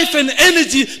your life and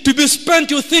energy to be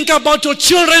spent, you think about your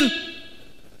children,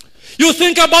 you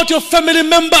think about your family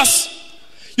members,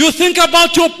 you think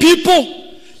about your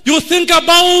people, you think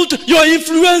about your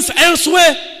influence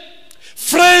elsewhere.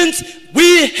 Friends,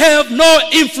 we have no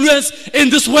influence in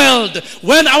this world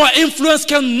when our influence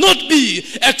cannot be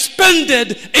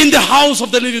expended in the house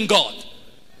of the living God.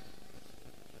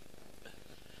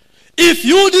 If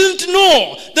you didn't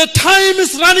know, the time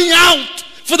is running out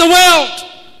for the world.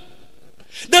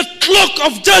 The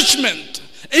clock of judgment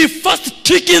is fast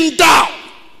ticking down.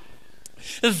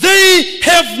 They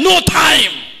have no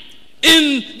time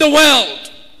in the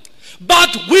world.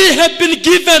 But we have been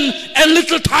given a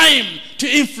little time to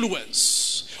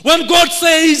influence. When God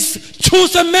says,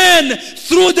 choose a man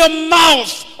through the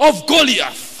mouth of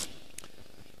Goliath,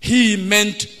 he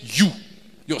meant you,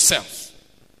 yourself.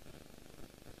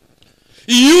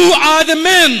 You are the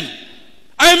man.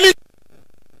 I mean,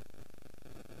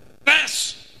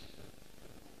 yes.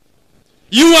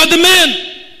 You are the man.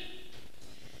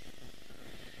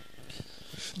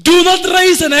 Do not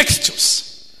raise an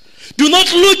excuse. Do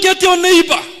not look at your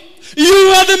neighbor.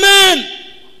 You are the man.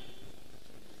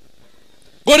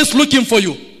 God is looking for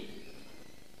you.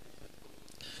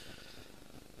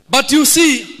 But you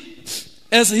see,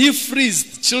 as he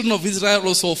freezed, children of Israel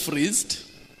also freezed.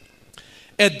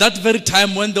 At that very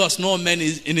time when there was no man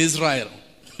in Israel.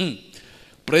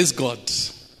 Praise God.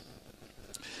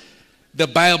 The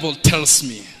Bible tells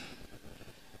me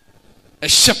a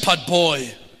shepherd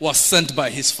boy was sent by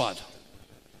his father.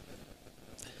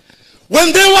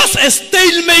 When there was a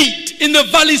stalemate in the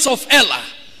valleys of Elah,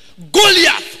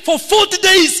 Goliath for 40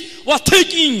 days was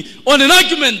taking on an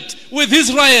argument with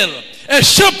Israel. A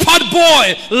shepherd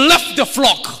boy left the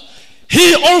flock.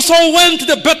 He also went to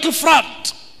the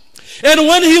battlefront. And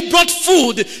when he brought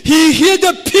food, he heard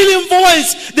the pealing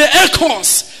voice, the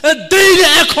echoes, the daily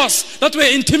echoes that were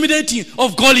intimidating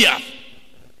of Goliath.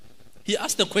 He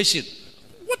asked the question,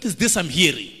 what is this I'm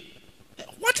hearing?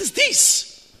 What is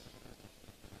this?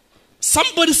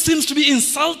 Somebody seems to be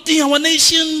insulting our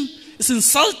nation, is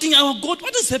insulting our God.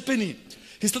 What is happening?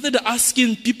 He started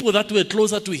asking people that were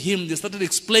closer to him. They started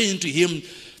explaining to him.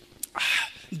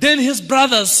 Then his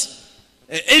brothers,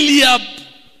 Eliab,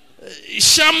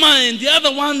 Shammah and the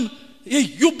other one, hey,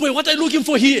 you boy, what are you looking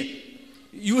for here?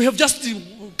 You have just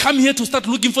come here to start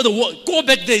looking for the war. Go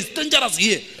back there, it's dangerous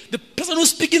here. The person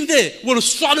who's speaking there will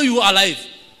swallow you alive.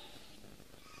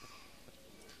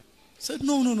 Said,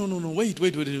 no, wait.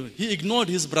 He ignored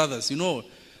his brothers,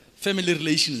 family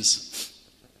relations.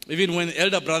 Even when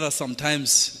elder brothers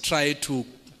sometimes try to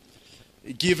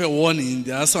give a warning,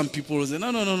 there are some people who say,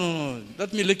 no,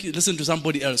 let me listen to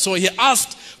somebody else. So he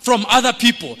asked from other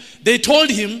people. They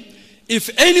told him, if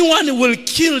anyone will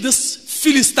kill this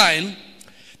Philistine,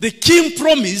 the king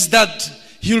promised that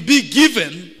he'll be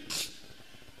given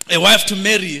a wife to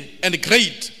marry and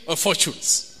great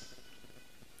fortunes.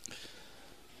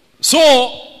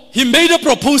 So he made a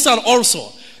proposal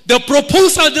also. The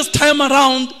proposal this time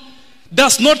around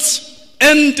does not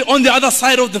end on the other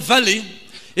side of the valley.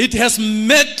 It has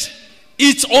met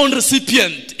its own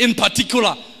recipient in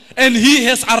particular, and he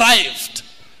has arrived.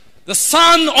 The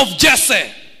son of Jesse,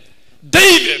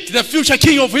 David, the future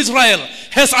king of Israel,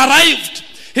 has arrived.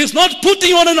 He's not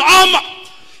putting on an armor.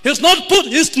 He's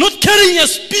not carrying a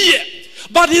spear,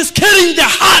 but he's carrying the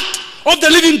heart of the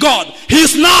living God. He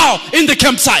is now in the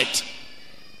campsite.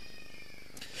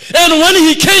 And when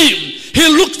he came, he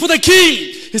looked for the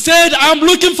king. He said, I'm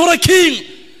looking for a king.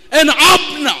 And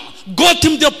Abner got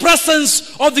him the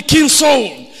presence of the king's soul.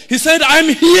 He said,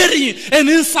 I'm hearing an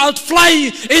insult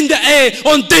flying in the air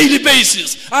on daily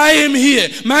basis. I am here.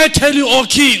 May I tell you, O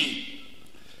king,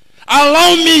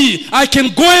 allow me, I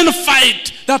can go and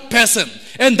fight that person.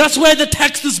 And that's where the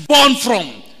text is born from.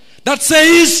 That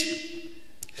says,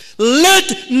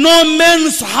 let no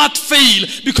man's heart fail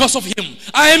because of him.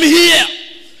 I am here.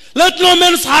 Let no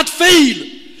man's heart fail.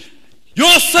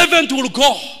 Your servant will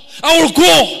go. I will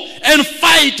go and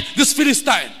fight this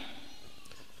Philistine.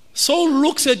 Saul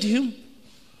looks at him.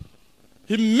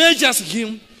 He measures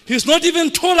him. He's not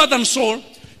even taller than Saul.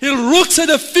 He looks at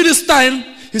the Philistine.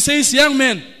 He says, young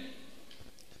man,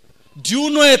 do you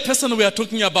know a person we are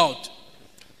talking about?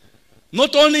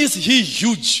 Not only is he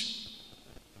huge,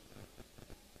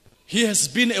 he has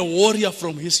been a warrior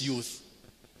from his youth.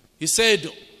 He said,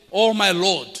 oh my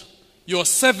Lord, your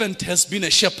servant has been a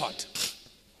shepherd.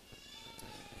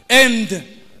 And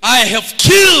I have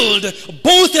killed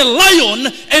both a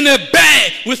lion and a bear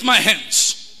with my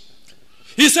hands.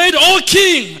 He said, oh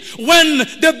king, when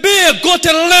the bear got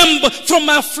a lamb from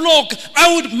my flock,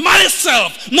 I would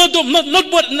myself,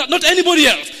 not anybody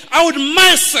else, I would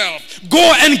myself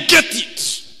go and get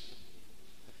it.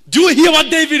 Do you hear what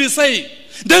David is saying?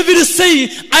 David is saying,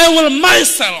 I will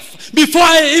myself, before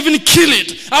I even kill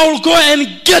it, I will go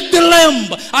and get the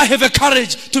lamb. I have a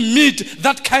courage to meet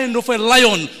that kind of a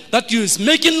lion that is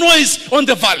making noise on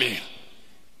the valley.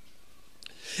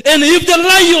 And if the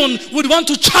lion would want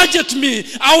to charge at me,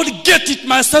 I would get it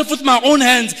myself with my own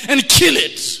hands and kill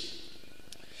it.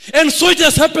 And so it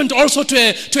has happened also to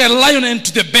a lion and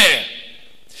to the bear.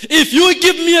 If you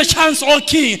give me a chance, O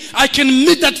king, I can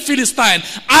meet that Philistine.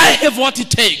 I have what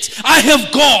it takes. I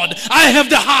have God. I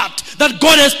have the heart that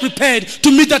God has prepared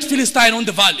to meet that Philistine on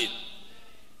the valley.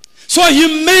 So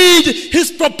he made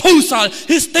his proposal,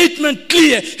 his statement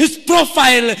clear, his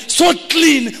profile so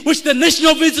clean, which the nation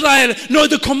of Israel, no,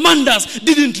 the commanders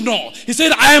didn't know. He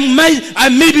said, I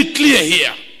made it clear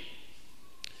here.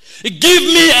 Give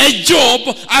me a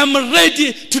job. I'm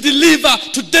ready to deliver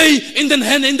today in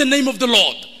the name of the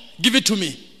Lord. Give it to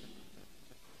me.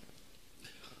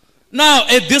 Now,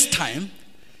 at this time,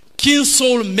 King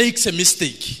Saul makes a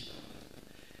mistake.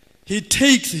 He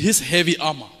takes his heavy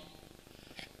armor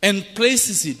and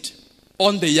places it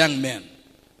on the young man.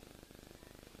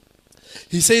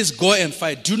 He says, go and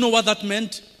fight. Do you know what that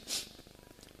meant?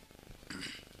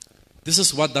 This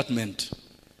is what that meant.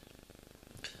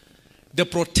 The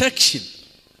protection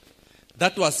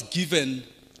that was given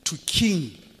to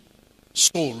King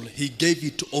Saul, he gave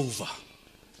it over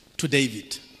to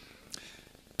David.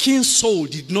 King Saul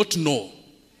did not know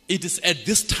it is at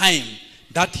this time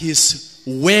that he is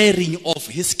wearing off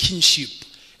his kingship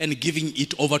and giving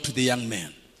it over to the young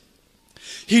man.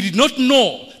 He did not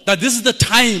know that this is the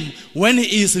time when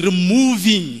he is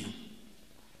removing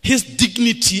his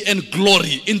dignity and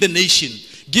glory in the nation,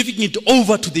 giving it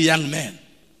over to the young man.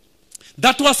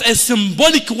 That was a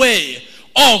symbolic way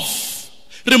of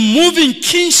removing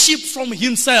kingship from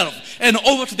himself and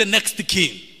over to the next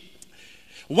king.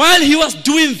 While he was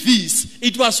doing this,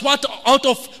 it was out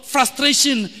of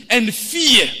frustration and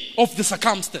fear of the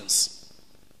circumstance.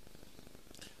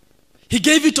 He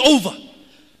gave it over.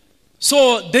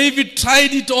 So David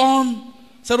tried it on,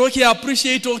 said, okay, I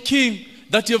appreciate, O king,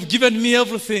 that you have given me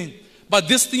everything, but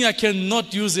this thing I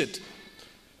cannot use it.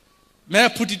 May I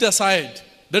put it aside?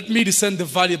 Let me descend the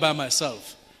valley by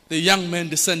myself. The young man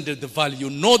descended the valley. You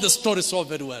know the story so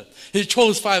very well. He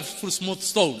chose 5 smooth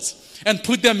stones and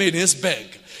put them in his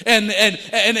bag. And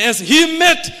as he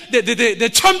met the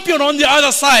champion on the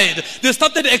other side, they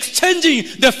started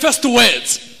exchanging the first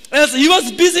words. As he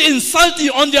was busy insulting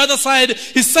on the other side,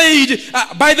 he said,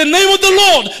 by the name of the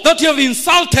Lord that you have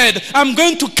insulted, I'm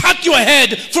going to cut your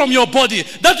head from your body.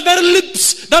 That very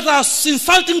lips that are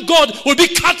insulting God will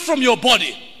be cut from your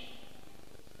body.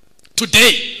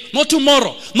 Today, not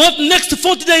tomorrow, not next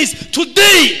 40 days.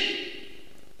 Today,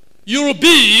 you will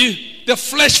be the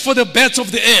flesh for the birds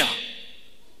of the air.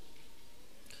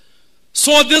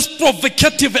 So this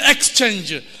provocative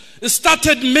exchange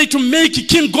started to make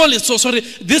King Goliath,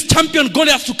 this champion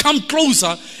Goliath to come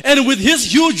closer, and with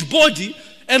his huge body,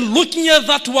 and looking at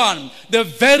that one, the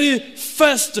very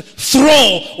first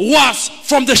throw was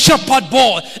from the shepherd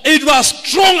boy. It was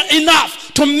strong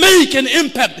enough to make an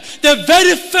impact. The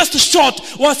very first shot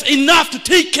was enough to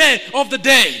take care of the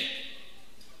day.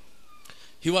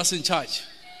 He was in charge.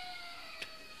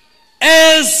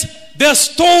 As the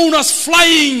stone was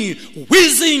flying,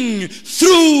 whizzing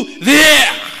through the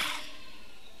air,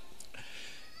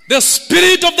 the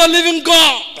Spirit of the living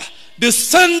God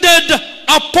descended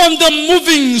upon the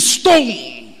moving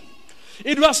stone.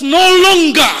 It was no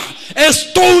longer a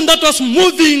stone that was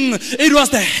moving. It was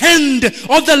the hand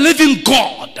of the living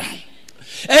God.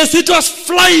 As it was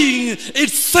flying, it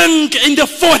sank in the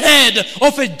forehead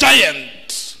of a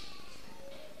giant.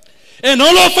 And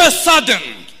all of a sudden,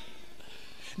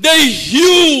 the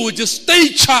huge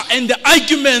stature and the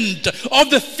argument of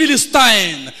the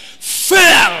Philistine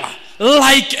fell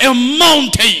like a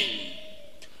mountain.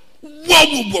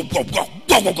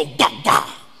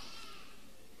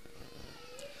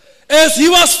 As he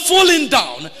was falling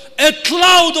down, a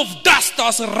cloud of dust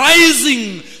was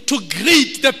rising to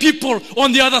greet the people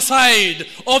on the other side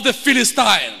of the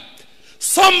Philistine.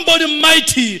 Somebody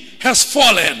mighty has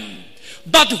fallen.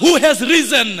 But who has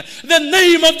risen? The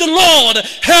name of the Lord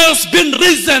has been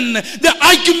risen. The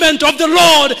argument of the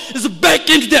Lord is back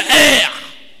into the air.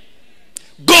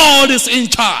 God is in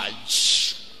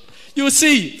charge. You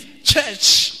see,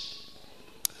 church,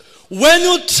 when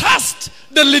you trust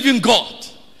the living God,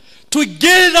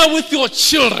 together with your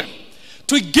children,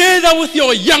 together with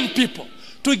your young people,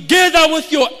 together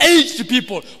with your aged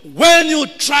people, when you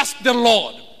trust the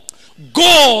Lord,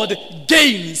 God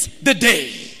gains the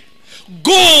day.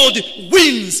 God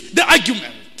wins the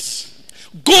argument.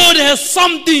 God has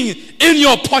something in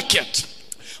your pocket.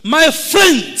 My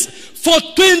friends, for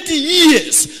 20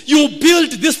 years, you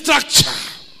built this structure.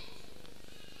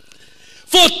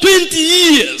 For 20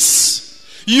 years,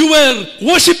 you were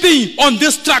worshiping on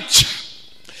this structure.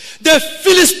 The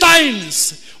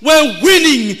Philistines were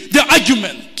winning the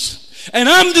argument. And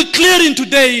I'm declaring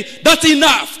today that's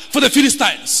enough for the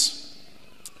Philistines.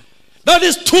 That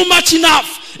is too much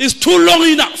enough. It's too long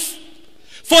enough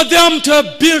for them to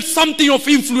have built something of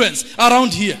influence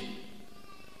around here.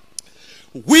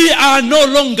 We are no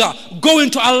longer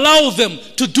going to allow them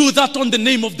to do that on the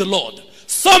name of the Lord.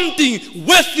 Something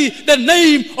worthy the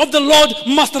name of the Lord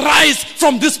must rise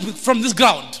from this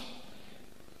ground.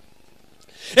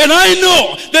 And I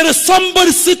know there is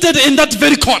somebody seated in that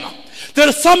very corner. There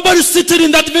is somebody seated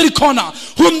in that very corner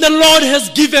whom the Lord has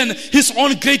given his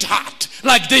own great heart,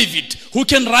 like David, who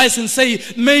can rise and say,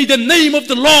 may the name of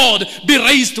the Lord be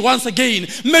raised once again.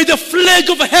 May the flag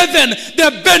of heaven,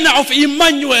 the banner of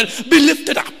Emmanuel, be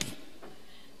lifted up.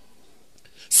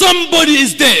 Somebody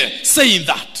is there saying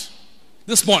that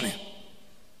this morning.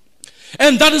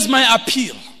 And that is my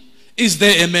appeal. Is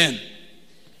there a man?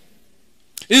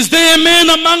 Is there a man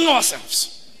among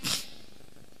ourselves?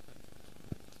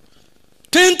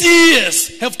 20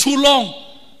 years have too long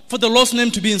for the Lord's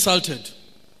name to be insulted.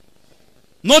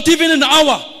 Not even an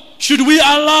hour should we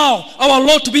allow our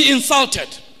Lord to be insulted.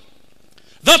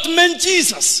 That man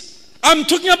Jesus, I'm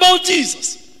talking about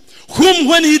Jesus, whom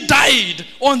when he died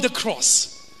on the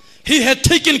cross, he had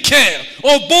taken care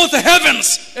of both the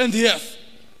heavens and the earth.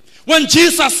 When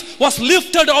Jesus was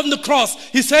lifted on the cross,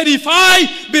 he said, if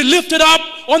I be lifted up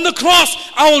on the cross,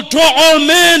 I will draw all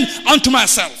men unto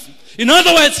myself. In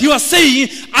other words, he was saying,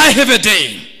 I have a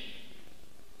day.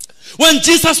 When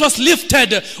Jesus was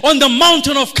lifted on the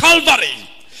mountain of Calvary,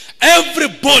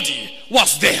 everybody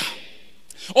was there.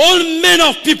 All manner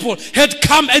of people had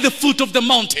come at the foot of the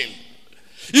mountain.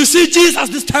 You see, Jesus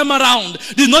this time around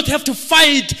did not have to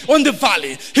fight on the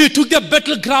valley. He took the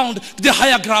battleground to the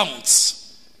higher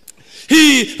grounds.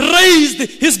 He raised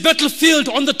his battlefield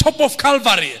on the top of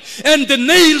Calvary, and the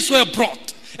nails were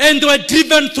brought, and they were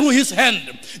driven through his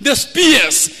hand. The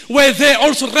spears were there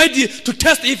also ready to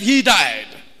test if he died.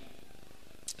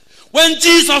 When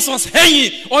Jesus was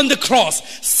hanging on the cross,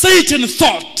 Satan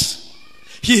thought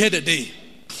he had a day.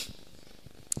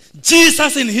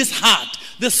 Jesus in his heart,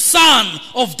 the son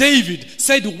of David,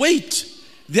 said, wait,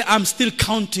 I'm still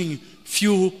counting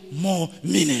few more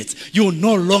minutes. You will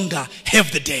no longer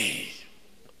have the day.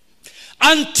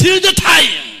 Until the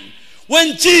time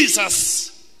when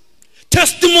Jesus'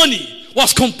 testimony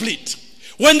was complete,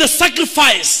 when the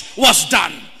sacrifice was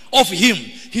done of him,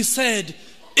 he said,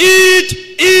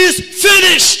 it is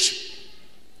finished.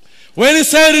 When he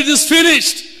said it is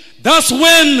finished, that's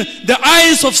when the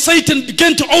eyes of Satan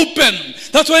began to open.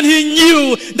 That's when he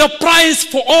knew the price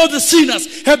for all the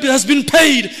sinners has been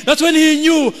paid. That's when he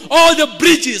knew all the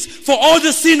bridges for all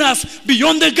the sinners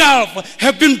beyond the gulf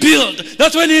have been built.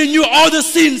 That's when he knew all the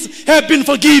sins have been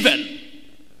forgiven.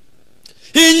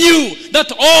 He knew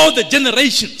that all the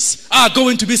generations are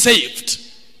going to be saved.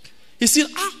 He said,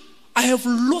 I have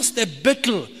lost a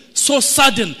battle so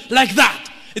sudden like that.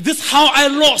 This is how I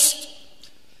lost.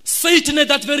 Satan at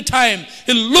that very time,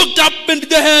 he looked up into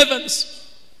the heavens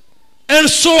and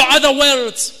saw other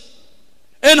worlds,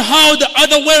 and how the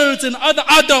other worlds and other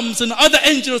Adams and other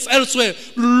angels elsewhere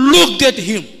looked at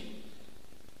him.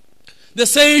 They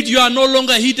said, you are no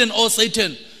longer hidden, O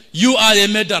Satan. You are a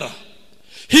murderer.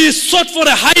 He sought for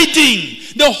a hiding.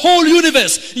 The whole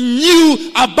universe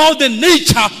knew about the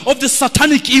nature of the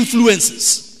satanic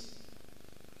influences.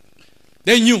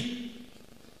 They knew.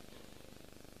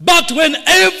 But when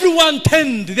everyone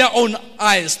turned their own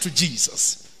eyes to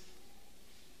Jesus,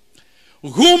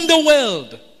 whom the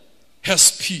world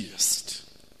has pierced,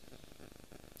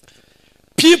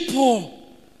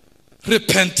 people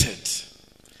repented.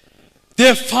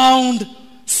 They found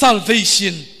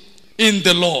salvation in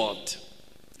the Lord.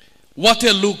 What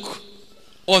a look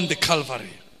on the Calvary.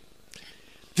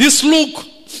 This look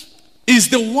is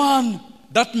the one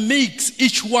that makes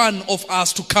each one of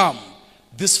us to come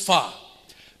this far.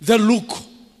 The look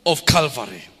of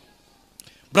Calvary.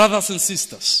 Brothers and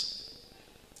sisters,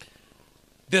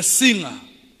 the singer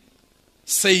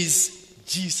says,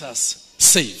 Jesus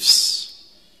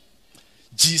saves.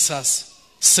 Jesus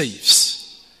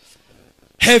saves.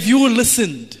 Have you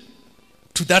listened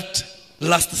to that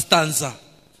last stanza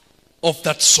of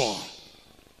that song?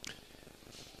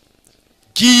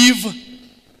 Give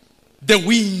the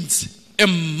winds a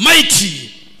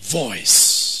mighty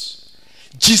voice.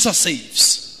 Jesus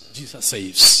saves. Jesus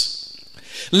saves.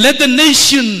 Let the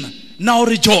nation now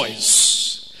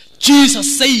rejoice.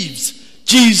 Jesus saves.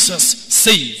 Jesus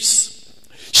saves.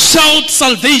 Shout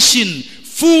salvation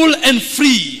full and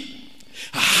free.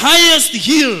 Highest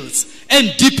hills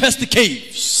and deepest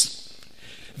caves.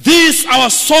 This our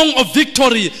song of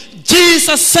victory.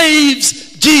 Jesus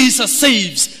saves. Jesus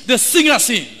saves. The singer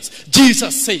sings.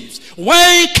 Jesus saves.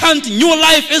 Why can't New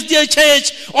Life SDA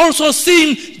Church also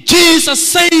sing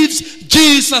Jesus saves,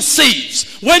 Jesus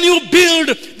saves? When you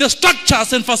build the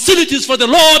structures and facilities for the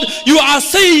Lord, you are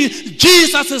saying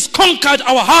Jesus has conquered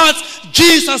our hearts.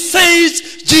 Jesus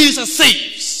saves, Jesus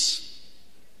saves.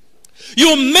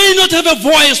 You may not have a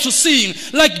voice to sing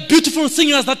like beautiful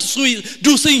singers that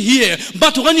do sing here,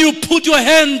 but when you put your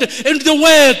hand into the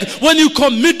work, when you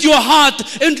commit your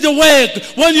heart into the work,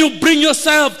 when you bring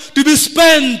yourself to be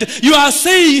spent, you are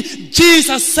saying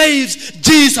Jesus saves,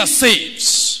 Jesus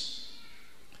saves.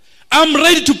 I'm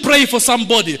ready to pray for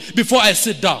somebody before I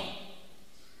sit down.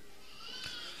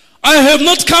 I have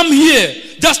not come here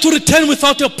just to return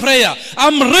without a prayer.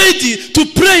 I'm ready to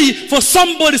pray for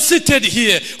somebody seated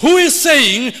here who is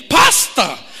saying,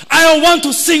 Pastor, I want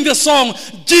to sing the song,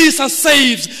 Jesus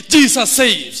saves, Jesus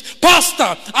saves.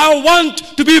 Pastor, I want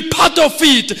to be part of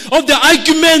it, of the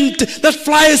argument that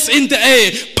flies in the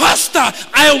air. Pastor,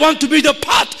 I want to be the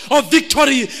part of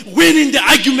victory, winning the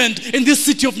argument in this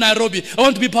city of Nairobi. I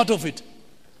want to be part of it.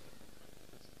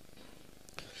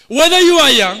 Whether you are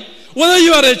young, whether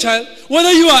you are a child,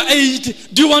 whether you are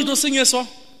aged, do you want to sing a song?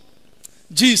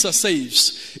 Jesus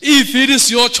saves. If it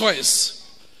is your choice,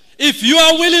 if you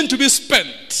are willing to be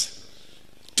spent,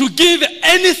 to give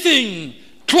anything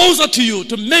closer to you,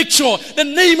 to make sure the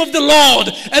name of the Lord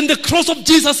and the cross of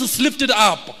Jesus is lifted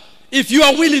up, if you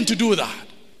are willing to do that,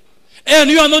 and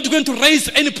you are not going to raise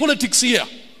any politics here,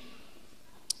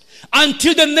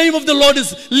 until the name of the Lord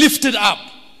is lifted up,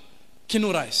 can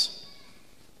you rise?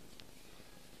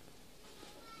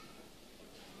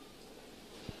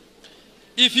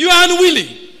 If you are unwilling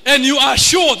and you are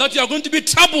sure that you are going to be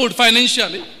troubled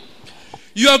financially,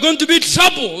 you are going to be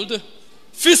troubled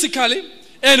physically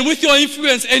and with your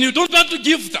influence, and you don't want to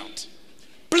give that,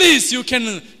 please, you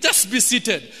can just be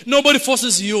seated. Nobody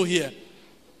forces you here.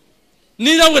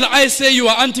 Neither will I say you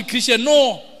are anti-Christian.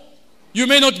 No, you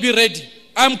may not be ready.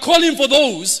 I'm calling for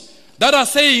those that are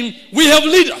saying we have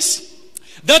leaders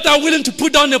that are willing to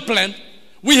put down a plan.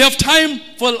 We have time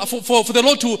for the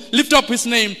Lord to lift up his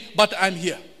name, but I'm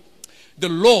here. The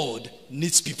Lord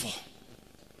needs people.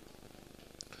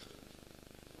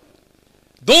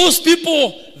 Those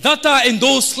people that are in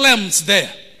those slums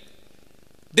there,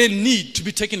 they need to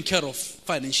be taken care of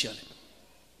financially.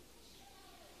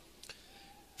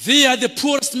 They are the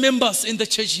poorest members in the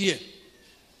church here.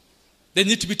 They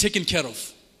need to be taken care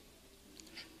of.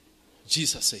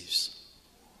 Jesus saves.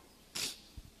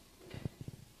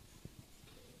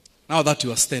 Now that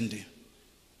you are standing,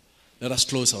 let us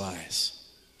close our eyes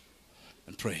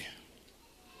and pray.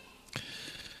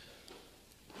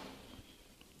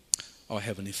 Our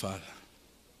Heavenly Father,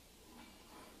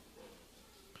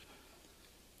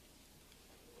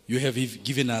 you have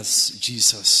given us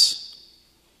Jesus,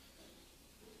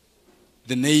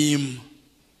 the name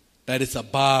that is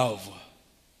above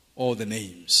all the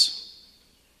names.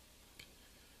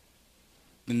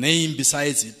 The name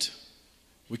besides it,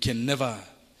 we can never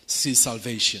see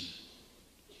salvation.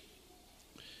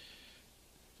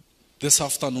 This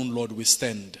afternoon, Lord, we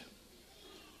stand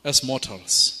as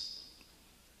mortals.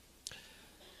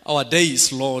 Our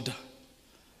days, Lord,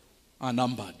 are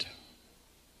numbered.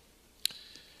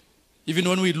 Even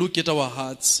when we look at our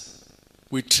hearts,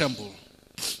 we tremble.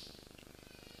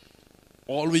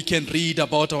 All we can read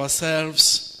about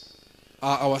ourselves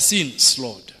are our sins,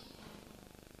 Lord.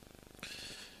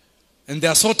 And they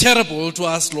are so terrible to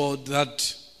us, Lord,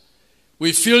 that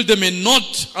we feel they may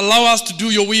not allow us to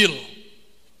do your will.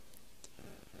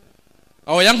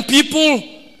 Our young people,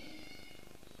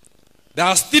 they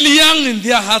are still young in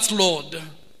their hearts, Lord,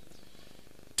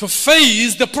 to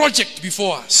face the project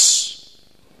before us.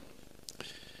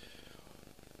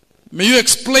 May you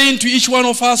explain to each one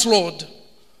of us, Lord,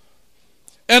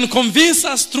 and convince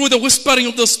us through the whispering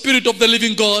of the Spirit of the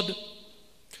living God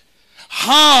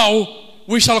how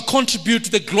we shall contribute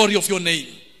to the glory of your name.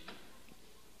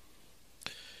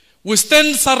 We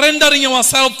stand surrendering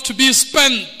ourselves to be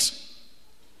spent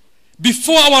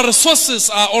before our resources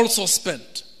are also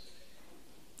spent.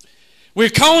 We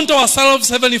count ourselves,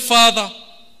 Heavenly Father,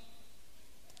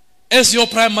 as your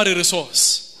primary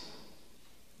resource.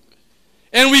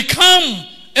 And we come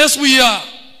as we are.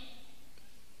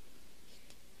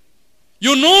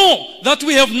 You know that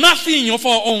we have nothing of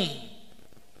our own.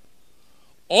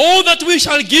 All that we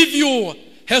shall give you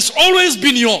has always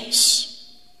been yours.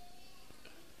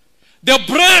 The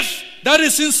breath that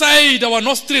is inside our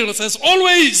nostrils is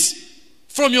always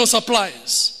from your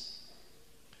supplies.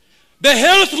 The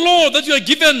health, Lord, that you have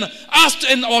given us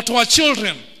and to our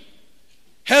children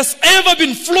has ever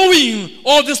been flowing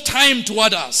all this time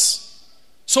toward us.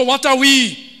 So what are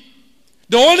we?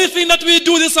 The only thing that we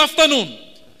do this afternoon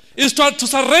is to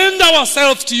surrender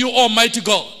ourselves to you, Almighty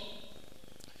God.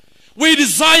 We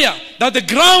desire that the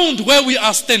ground where we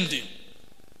are standing,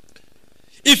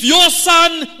 if your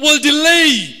Son will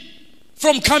delay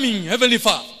from coming, Heavenly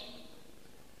Father,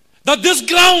 that this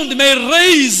ground may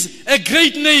raise a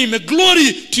great name, a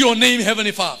glory to your name,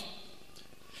 Heavenly Father.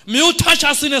 May you touch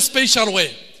us in a special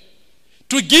way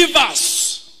to give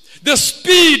us the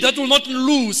speed that will not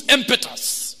lose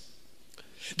impetus,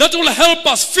 that will help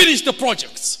us finish the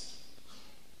projects.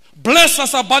 Bless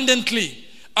us abundantly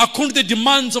according to the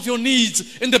demands of your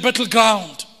needs in the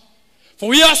battleground. For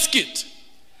we ask it,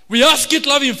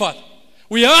 loving Father.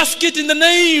 We ask it in the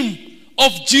name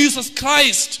of Jesus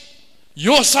Christ,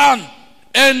 your Son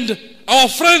and our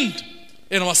friend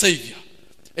and our Savior.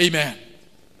 Amen.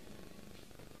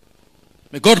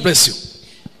 May God bless you.